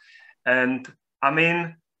Prague, and I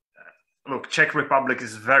mean, look, Czech Republic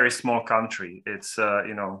is a very small country. It's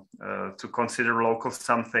to consider local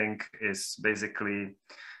something is basically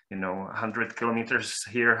 100 kilometers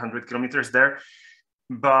here, 100 kilometers there.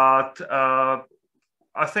 But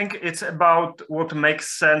I think it's about what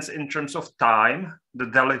makes sense in terms of time, the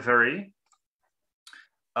delivery,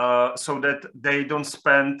 so that they don't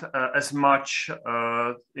spend as much,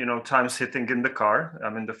 time sitting in the car. I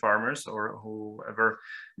mean, the farmers or whoever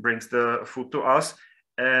brings the food to us,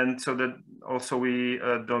 and so that also we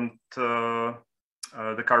don't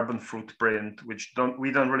the carbon footprint, which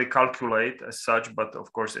we don't really calculate as such, but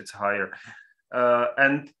of course it's higher,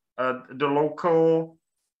 and the local.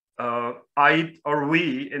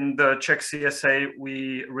 We in the Czech CSA,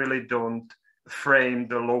 we really don't frame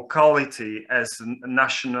the locality as a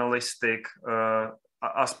nationalistic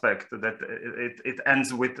aspect, that it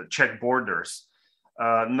ends with Czech borders.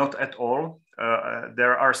 Not at all.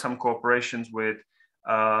 There are some cooperations with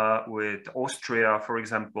Austria, for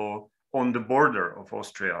example, on the border of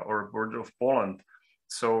Austria or border of Poland.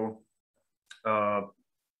 So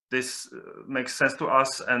this makes sense to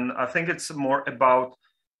us, and I think it's more about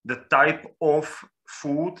the type of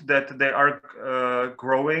food that they are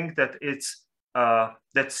growing, that it's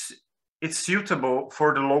suitable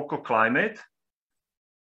for the local climate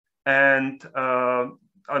and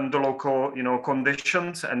the local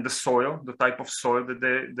conditions and the soil, the type of soil that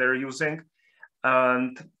they're using.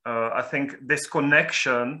 And I think this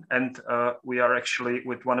connection, and we are actually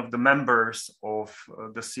with one of the members of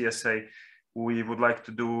the CSA, we would like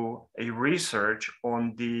to do a research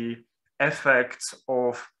on the effects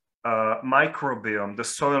of microbiome, the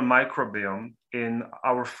soil microbiome in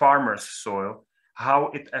our farmers' soil,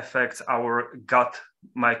 how it affects our gut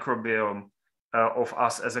microbiome of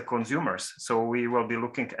us as a consumers. So we will be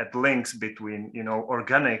looking at links between,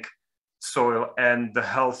 organic soil and the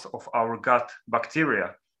health of our gut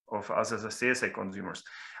bacteria of us as a CSA consumers.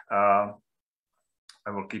 I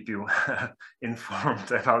will keep you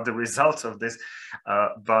informed about the results of this,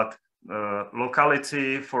 but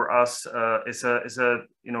locality for us is a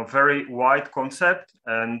very wide concept,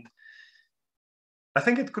 and I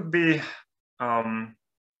think it could be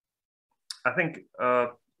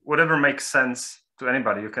whatever makes sense to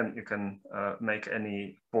anybody. You can make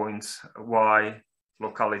any points why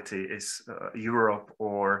locality is Europe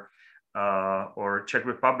or Czech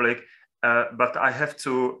Republic, but I have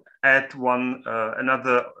to add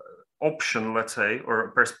another option, let's say,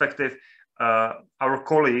 or perspective, our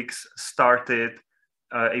colleagues started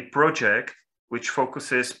a project which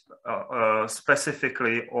focuses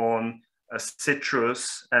specifically on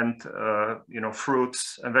citrus and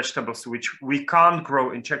fruits and vegetables which we can't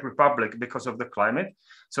grow in Czech Republic because of the climate.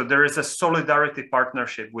 So there is a solidarity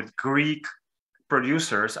partnership with Greek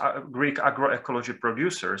producers, Greek agroecology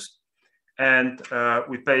producers, and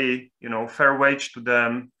we pay fair wage to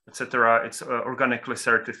them, etc. It's organically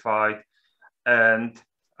certified, and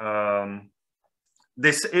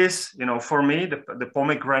this is, for me, the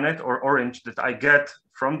pomegranate or orange that I get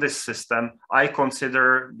from this system, I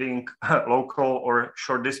consider being local or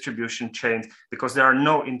short distribution chains, because there are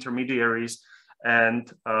no intermediaries, and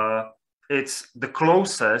it's the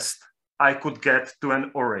closest I could get to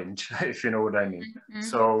an orange, if you know what I mean. Mm-hmm.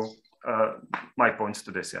 So my points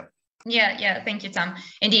to this, yeah. Yeah, thank you, Tom.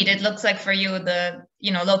 Indeed, it looks like for you, the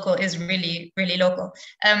local is really, really local.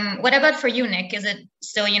 What about for you, Nick? Is it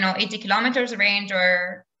still 80 kilometers range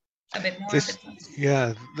or a bit more?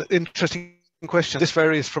 Yeah, interesting question. This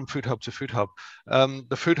varies from food hub to food hub.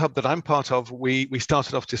 The food hub that I'm part of, we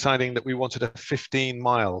started off deciding that we wanted a 15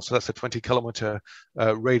 miles, so that's a 20 kilometer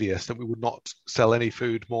radius, that we would not sell any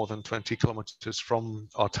food more than 20 kilometers from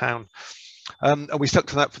our town. And we stuck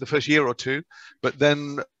to that for the first year or two, but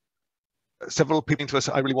then several people to us,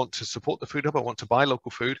 I really want to support the food hub, I want to buy local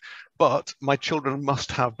food, but my children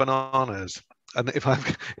must have bananas. And if I'm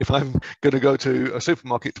going to go to a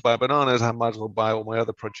supermarket to buy bananas, I might as well buy all my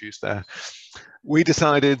other produce there. We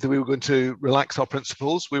decided that we were going to relax our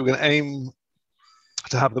principles. We were going to aim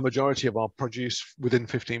to have the majority of our produce within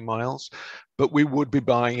 15 miles, but we would be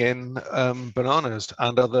buying in bananas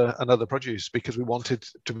and other produce, because we wanted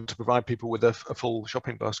to provide people with a full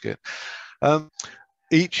shopping basket.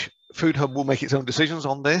 Each food hub will make its own decisions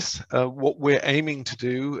on this. What we're aiming to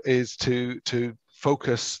do is to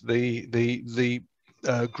focus the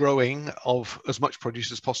growing of as much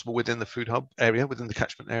produce as possible within the food hub area, within the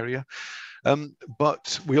catchment area.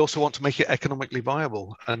 But we also want to make it economically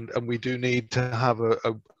viable, and we do need to have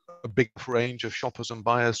a big range of shoppers and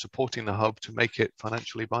buyers supporting the hub to make it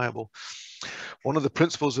financially viable. One of the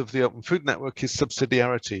principles of the Open Food Network is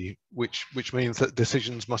subsidiarity, which means that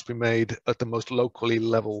decisions must be made at the most local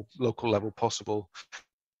level possible.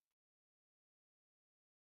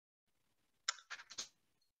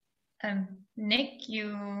 Nick,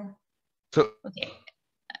 you. So, okay.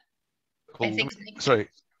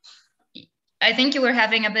 I think you were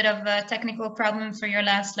having a bit of a technical problem for your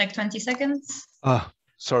last 20 seconds.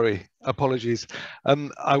 Sorry, apologies.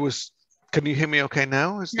 Can you hear me okay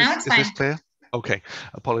now? Is this clear? Okay,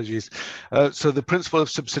 apologies. So the principle of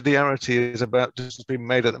subsidiarity is about decisions being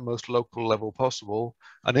made at the most local level possible.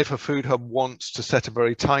 And if a food hub wants to set a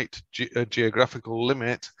very tight geographical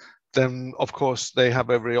limit, then of course they have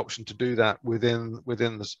every option to do that within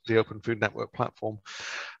the Open Food Network platform.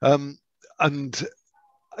 And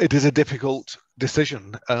it is a difficult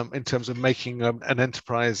decision in terms of making an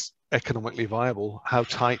enterprise economically viable. How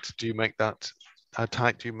tight do you make that?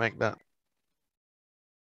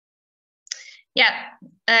 Yeah,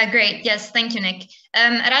 great. Yes, thank you, Nick.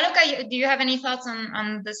 Raluca, do you have any thoughts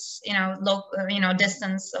on this,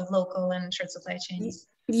 distance of local and short supply chains?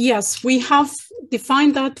 Yes, we have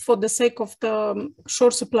defined that for the sake of the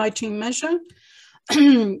short supply chain measure.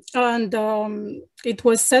 And it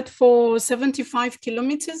was set for 75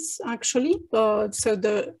 kilometers, actually. So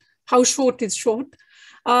how short is short.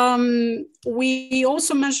 We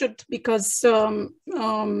also measured, because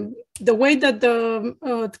the way that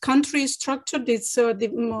the country is structured is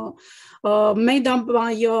made up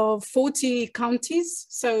by 40 counties.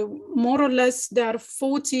 So more or less there are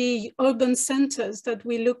 40 urban centers that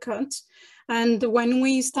we look at. And when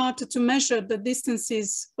we started to measure the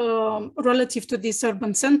distances relative to these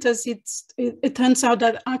urban centers, it turns out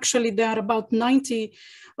that actually they are about 90,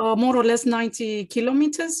 more or less 90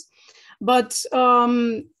 kilometers. But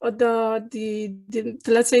let's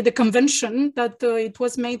say the convention that it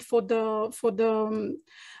was made for the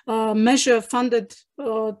measure funded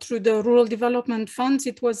through the Rural Development Funds,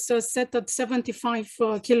 it was set at 75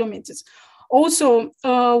 kilometers. Also,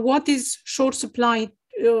 what is short supply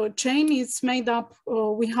chain is made up,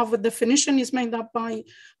 we have a definition, is made up by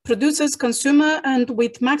producers, consumer, and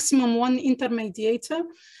with maximum one intermediator.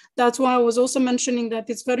 That's why I was also mentioning that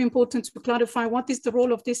it's very important to clarify what is the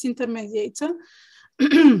role of this intermediator.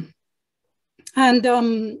 And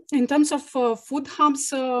in terms of food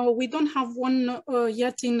hubs, we don't have one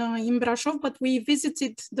yet in Brasov, but we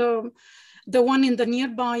visited the one in the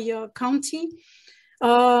nearby county.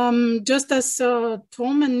 Just as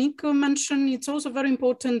Tom and Nick mentioned, it's also very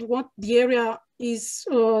important what the area is,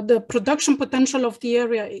 the production potential of the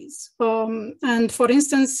area is. And for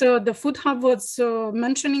instance, the Food Hub was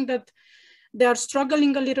mentioning that they are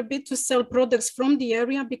struggling a little bit to sell products from the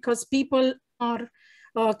area because people are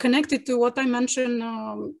connected to what I mentioned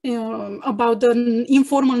about the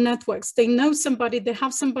informal networks. They know somebody, they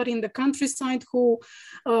have somebody in the countryside who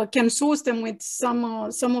can source them with some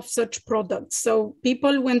of such products. So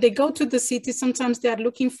people, when they go to the city, sometimes they are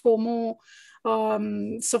looking for more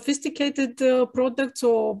sophisticated products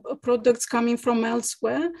or products coming from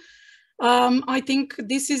elsewhere. I think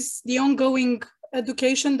this is the ongoing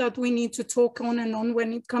education that we need to talk on and on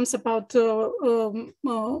when it comes about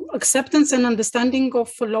acceptance and understanding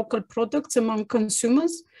of local products among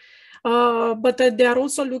consumers. But they are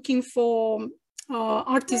also looking for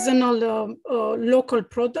artisanal local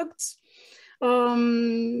products.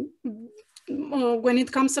 When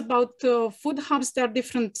it comes about food hubs, there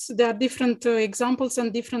are different examples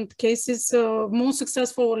and different cases, more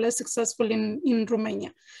successful or less successful in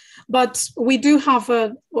Romania. But we do have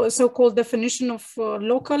a so-called definition of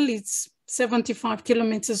local. It's 75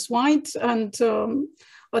 kilometers wide, and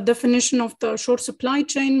a definition of the short supply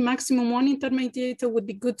chain. Maximum one intermediator would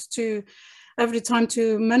be good to every time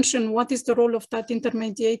to mention what is the role of that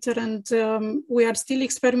intermediator. And we are still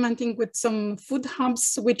experimenting with some food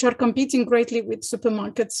hubs, which are competing greatly with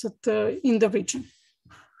supermarkets in the region.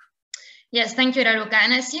 Yes, thank you, Raluca.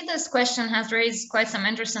 And I see this question has raised quite some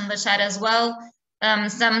interest in the chat as well.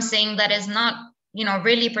 Some saying that is not,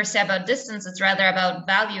 really per se about distance, it's rather about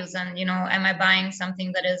values and, am I buying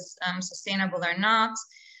something that is sustainable or not?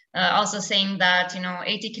 Also saying that,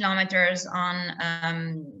 80 kilometers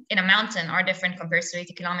in a mountain are different compared to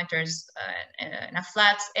 80 kilometers in a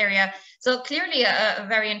flat area. So clearly a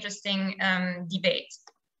very interesting debate.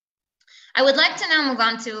 I would like to now move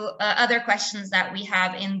on to other questions that we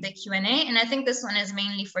have in the Q&A. And I think this one is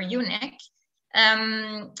mainly for you, Nick.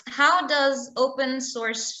 How does open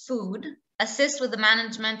source food assist with the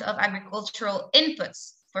management of agricultural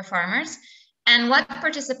inputs for farmers? And what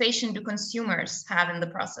participation do consumers have in the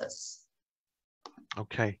process?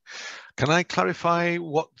 Okay, can I clarify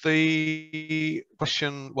what the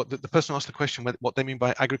question, what the person asked the question, what they mean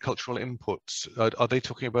by agricultural inputs? Are they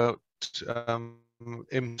talking about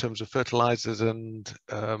in terms of fertilizers and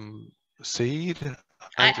seed?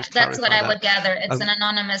 That's what I would gather. It's an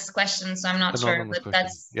anonymous question, so I'm not sure, but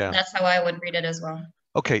that's how I would read it as well.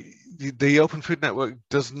 Okay, the Open Food Network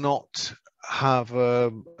does not have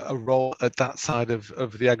a role at that side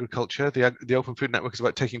of the agriculture. The Open Food Network is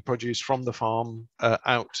about taking produce from the farm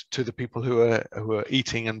out to the people who are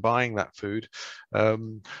eating and buying that food.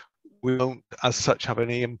 We don't, as such, have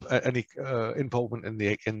any involvement in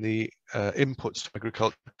the inputs to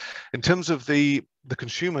agriculture. In terms of the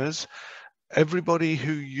consumers, everybody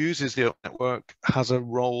who uses the Open Network has a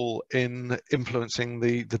role in influencing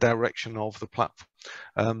the direction of the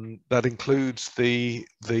platform. That includes the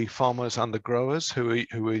farmers and the growers who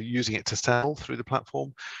are using it to sell through the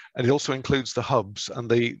platform, and it also includes the hubs and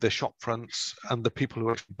the shop fronts and the people who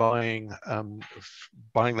are buying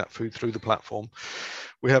that food through the platform.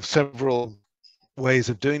 We have several ways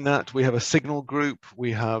of doing that. We have a signal group,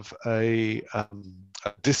 we have a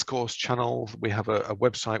discourse channel, we have a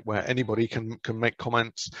website where anybody can make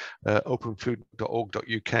comments.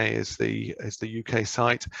 openfood.org.uk is the UK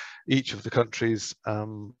site. Each of the countries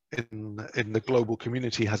in the global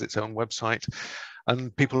community has its own website,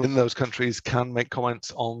 and people in those countries can make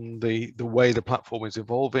comments on the way the platform is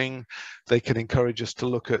evolving. They can encourage us to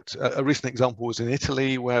look at, a recent example was in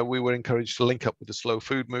Italy, where we were encouraged to link up with the slow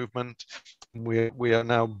food movement. We are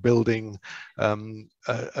now building an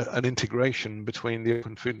integration between the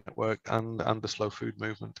Open Food Network and the slow food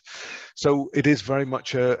movement. So it is very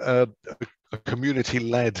much a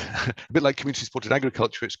community-led, a bit like community-supported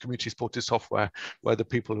agriculture. It's community-supported software where the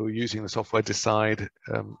people who are using the software decide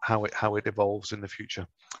how it evolves in the future.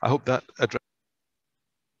 I hope that addresses.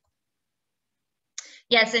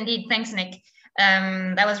 Yes, indeed. Thanks, Nick.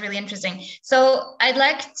 That was really interesting. So I'd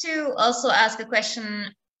like to also ask a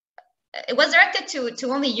question. It was directed to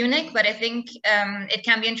only you, Nick, but I think it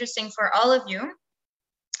can be interesting for all of you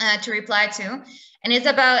to reply to. And it's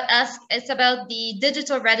about the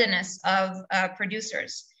digital readiness of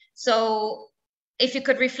producers. So if you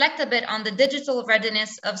could reflect a bit on the digital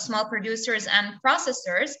readiness of small producers and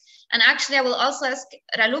processors. And actually, I will also ask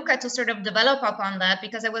Raluca to sort of develop upon that,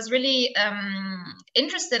 because I was really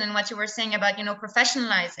interested in what you were saying about,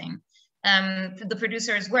 professionalizing the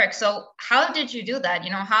producer's work. So how did you do that?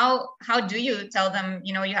 How do you tell them,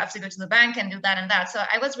 you have to go to the bank and do that and that? So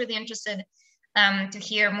I was really interested to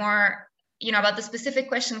hear more about the specific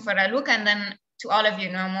question for Raluca, and then to all of you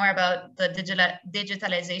know more about the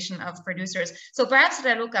digitalization of producers. So perhaps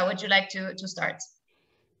Raluca, would you like to start?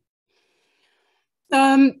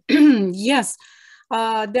 Yes.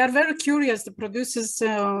 They are very curious, the producers,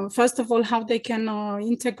 first of all, how they can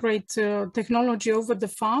integrate technology over the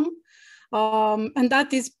farm. And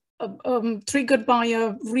that is triggered by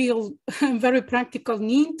a real, very practical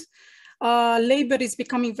need. Labor is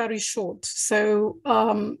becoming very short. So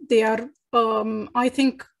they are, I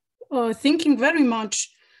think, thinking very much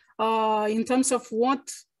in terms of what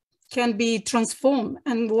can be transformed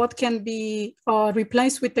and what can be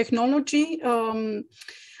replaced with technology.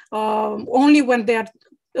 Only when they are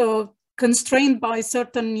constrained by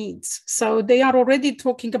certain needs. So they are already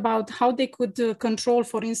talking about how they could control,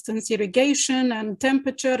 for instance, irrigation and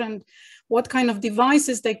temperature, and what kind of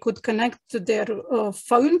devices they could connect to their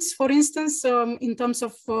phones, for instance, in terms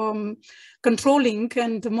of controlling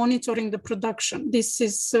and monitoring the production. This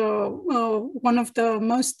is one of the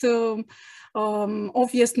most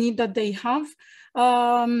obvious needs that they have.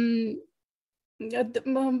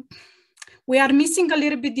 We are missing a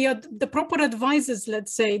little bit the proper advisors,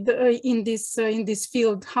 let's say, in this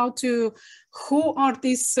field. Who are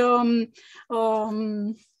these new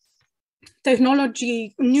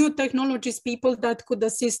technologies people that could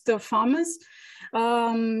assist the farmers?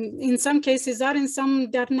 In some cases are, in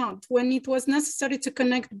some they're not. When it was necessary to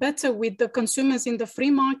connect better with the consumers in the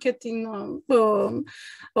free market, in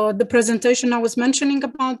the presentation I was mentioning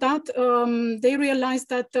about that, they realized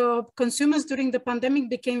that consumers during the pandemic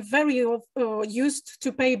became very used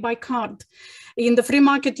to pay by card. In the free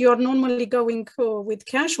market, you are normally going with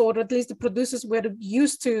cash, or at least the producers were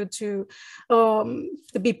used to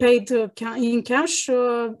be paid in cash.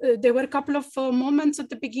 There were a couple of moments at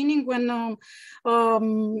the beginning when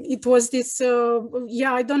it was this,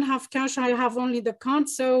 yeah, I don't have cash, I have only the card.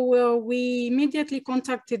 So we immediately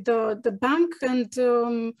contacted the bank and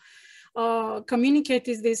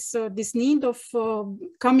communicated this need of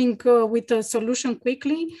coming with a solution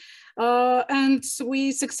quickly. And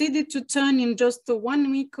we succeeded to turn in just 1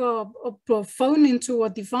 week a phone into a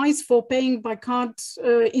device for paying by card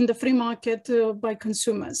in the free market by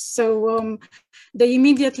consumers. So they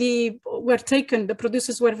immediately were taken, the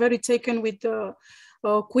producers were very taken with a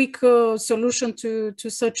quick solution to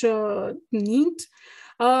such a need.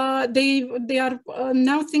 They are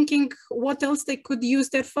now thinking what else they could use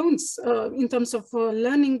their phones in terms of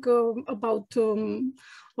learning about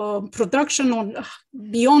production on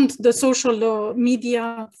beyond the social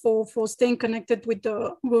media for staying connected with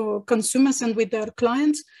the consumers and with their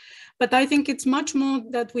clients. But I think it's much more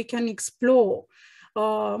that we can explore.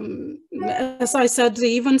 As I said,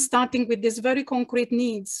 even starting with these very concrete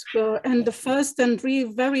needs, and the first and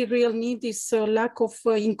very real need is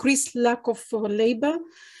increased lack of labor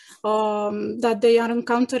that they are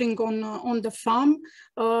encountering on the farm.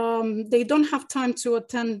 They don't have time to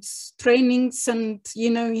attend trainings and,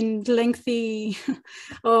 in lengthy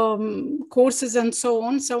courses and so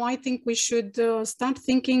on. So I think we should start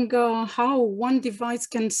thinking how one device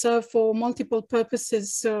can serve for multiple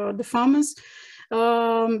purposes the farmers.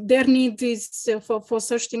 Their need is for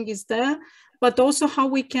such thing is there, but also how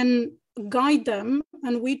we can guide them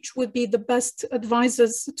and which would be the best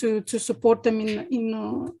advisors to support them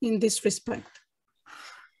in this respect.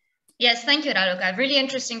 Yes, thank you, Raluca. Really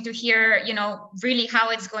interesting to hear, really how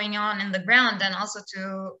it's going on in the ground, and also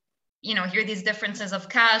to, hear these differences of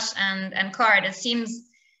cash and card. It seems,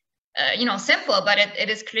 simple, but it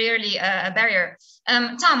is clearly a barrier.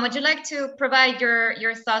 Tom, would you like to provide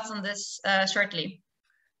your thoughts on this shortly?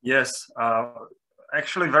 Yes,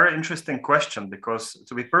 actually very interesting question, because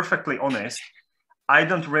to be perfectly honest, I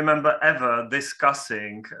don't remember ever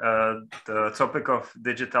discussing the topic of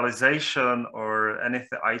digitalization or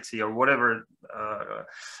anything IT or whatever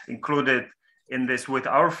included in this with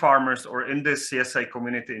our farmers or in this CSA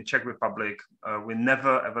community in Czech Republic. We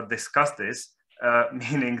never ever discussed this,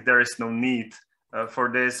 meaning there is no need for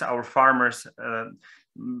this. Our farmers,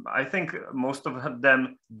 I think most of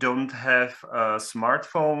them don't have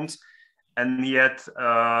smartphones, and yet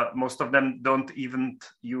most of them don't even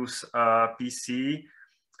use PC.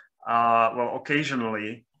 Well,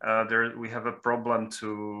 occasionally we have a problem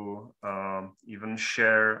to even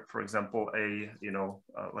share, for example,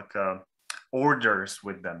 orders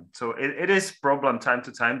with them. So it is problem time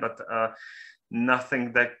to time, but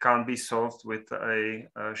nothing that can't be solved with a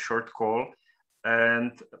short call.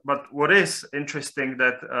 But what is interesting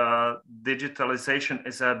that digitalization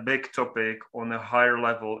is a big topic on a higher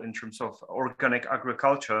level in terms of organic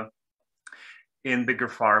agriculture in bigger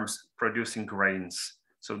farms producing grains.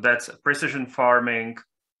 So that's precision farming.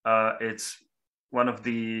 It's one of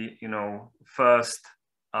the first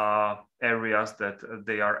areas that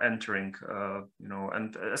they are entering,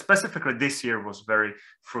 and specifically this year was very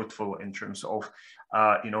fruitful in terms of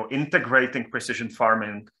integrating precision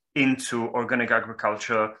farming into organic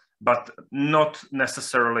agriculture, but not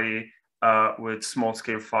necessarily with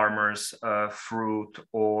small-scale farmers, fruit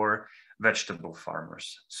or vegetable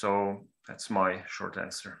farmers. So that's my short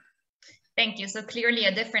answer. Thank you. So clearly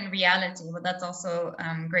a different reality, but that's also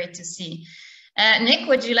great to see. Nick,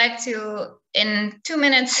 would you like to, in 2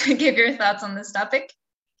 minutes, give your thoughts on this topic?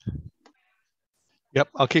 Yep,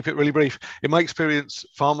 I'll keep it really brief. In my experience,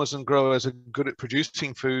 farmers and growers are good at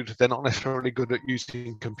producing food. They're not necessarily good at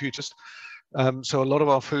using computers. So a lot of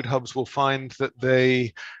our food hubs will find that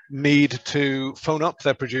they need to phone up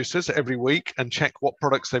their producers every week and check what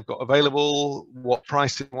products they've got available, what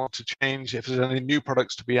price they want to change, if there's any new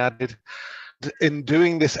products to be added. In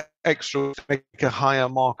doing this extra, make a higher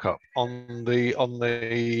markup on the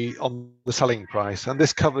selling price, and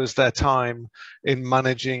this covers their time in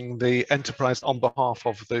managing the enterprise on behalf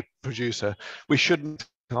of the producer. We shouldn't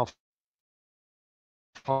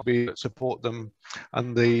support them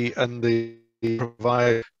and the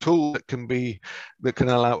provide tool that can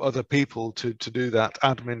allow other people to do that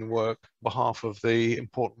admin work on behalf of the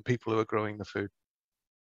important people who are growing the food.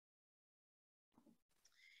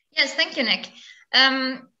 Yes, thank you, Nick.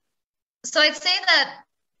 So I'd say that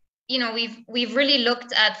we've really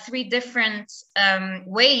looked at 3 different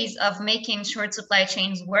ways of making short supply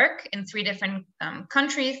chains work in 3 different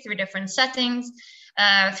countries, 3 different settings,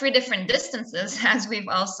 3 different distances, as we've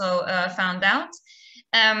also found out.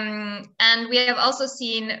 And we have also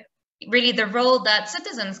seen really the role that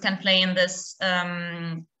citizens can play in this,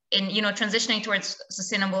 in transitioning towards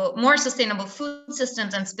more sustainable food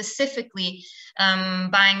systems, and specifically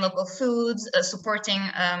buying local foods, supporting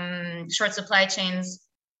short supply chains,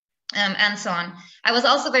 and so on. I was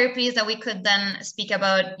also very pleased that we could then speak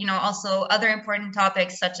about also other important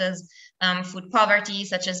topics such as food poverty,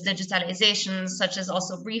 such as digitalization, such as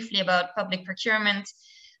also briefly about public procurement.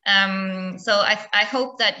 So I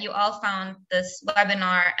hope that you all found this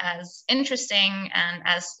webinar as interesting and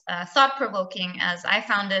as thought-provoking as I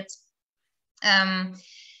found it.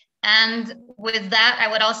 And with that, I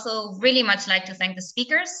would also really much like to thank the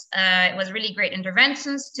speakers. It was really great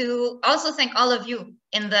interventions. To also thank all of you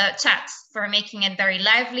in the chat for making it very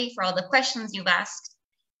lively, for all the questions you've asked.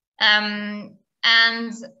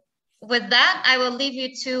 And with that, I will leave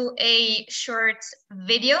you to a short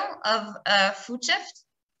video of FoodSHIFT.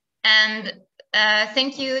 And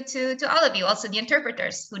thank you to all of you, also the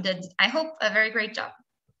interpreters who did, I hope, a very great job.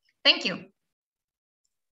 Thank you.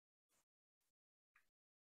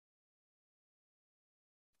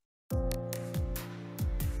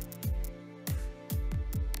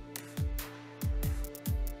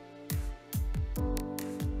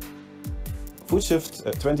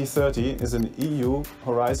 FoodSHIFT 2030 is an EU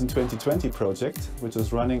Horizon 2020 project, which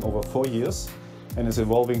is running over 4 years and is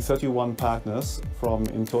involving 31 partners from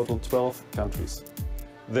in total 12 countries.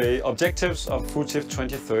 The objectives of FoodSHIFT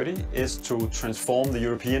 2030 is to transform the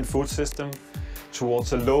European food system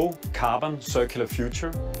towards a low-carbon circular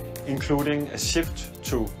future, including a shift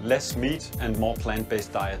to less meat and more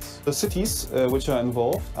plant-based diets. The cities which are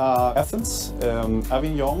involved are Athens,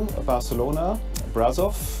 Avignon, Barcelona,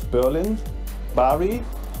 Brasov, Berlin, Bari,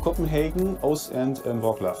 Copenhagen, Ostend and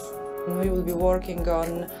Wroclaw. We will be working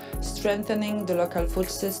on strengthening the local food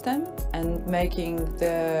system and making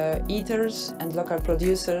the eaters and local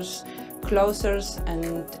producers closer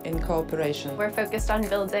and in cooperation. We're focused on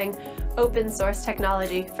building open source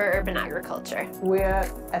technology for urban agriculture. We're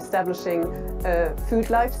establishing a Food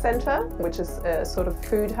Life Center, which is a sort of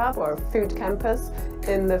food hub or food campus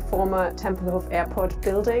in the former Tempelhof Airport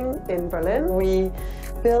building in Berlin. We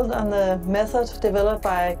build on the method developed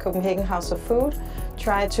by Copenhagen House of Food,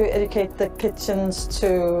 try to educate the kitchens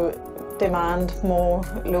to demand more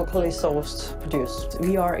locally sourced produce.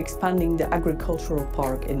 We are expanding the agricultural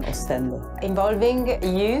park in Ostende. Involving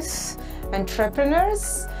youth,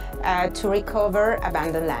 entrepreneurs to recover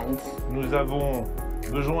abandoned land. Nous avons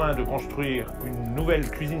besoin de construire une nouvelle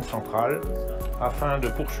cuisine centrale afin de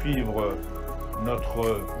poursuivre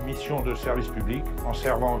notre mission de service public en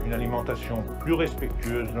servant une alimentation plus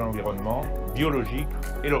respectueuse de l'environnement, biologique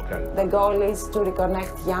et locale. The goal is to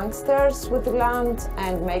reconnect youngsters with the land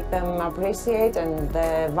and make them appreciate and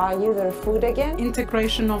value their food again.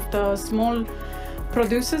 Integration of the small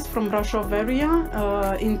producers from Brasov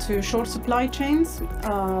area into short supply chains,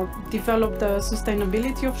 develop the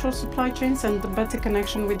sustainability of short supply chains and the better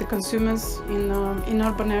connection with the consumers in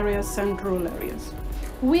urban areas and rural areas.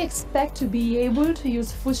 We expect to be able to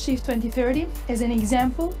use FoodSHIFT 2030 as an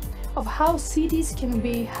example of how cities can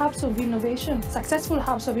be hubs of innovation, successful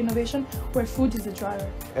hubs of innovation, where food is the driver.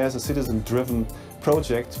 As a citizen-driven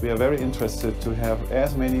project, we are very interested to have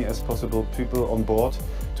as many as possible people on board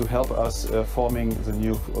to help us forming the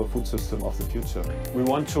new food system of the future. We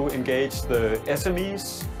want to engage the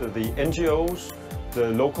SMEs, the NGOs,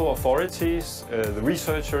 the local authorities, the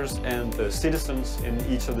researchers and the citizens in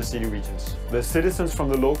each of the city regions. The citizens from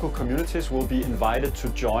the local communities will be invited to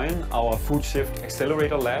join our FoodSHIFT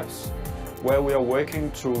Accelerator Labs, where we are working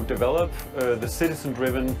to develop the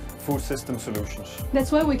citizen-driven food system solutions.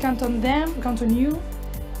 That's why we count on them, we count on you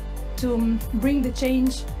to bring the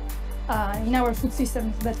change in our food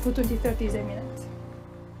system that Food 2030 is aiming at.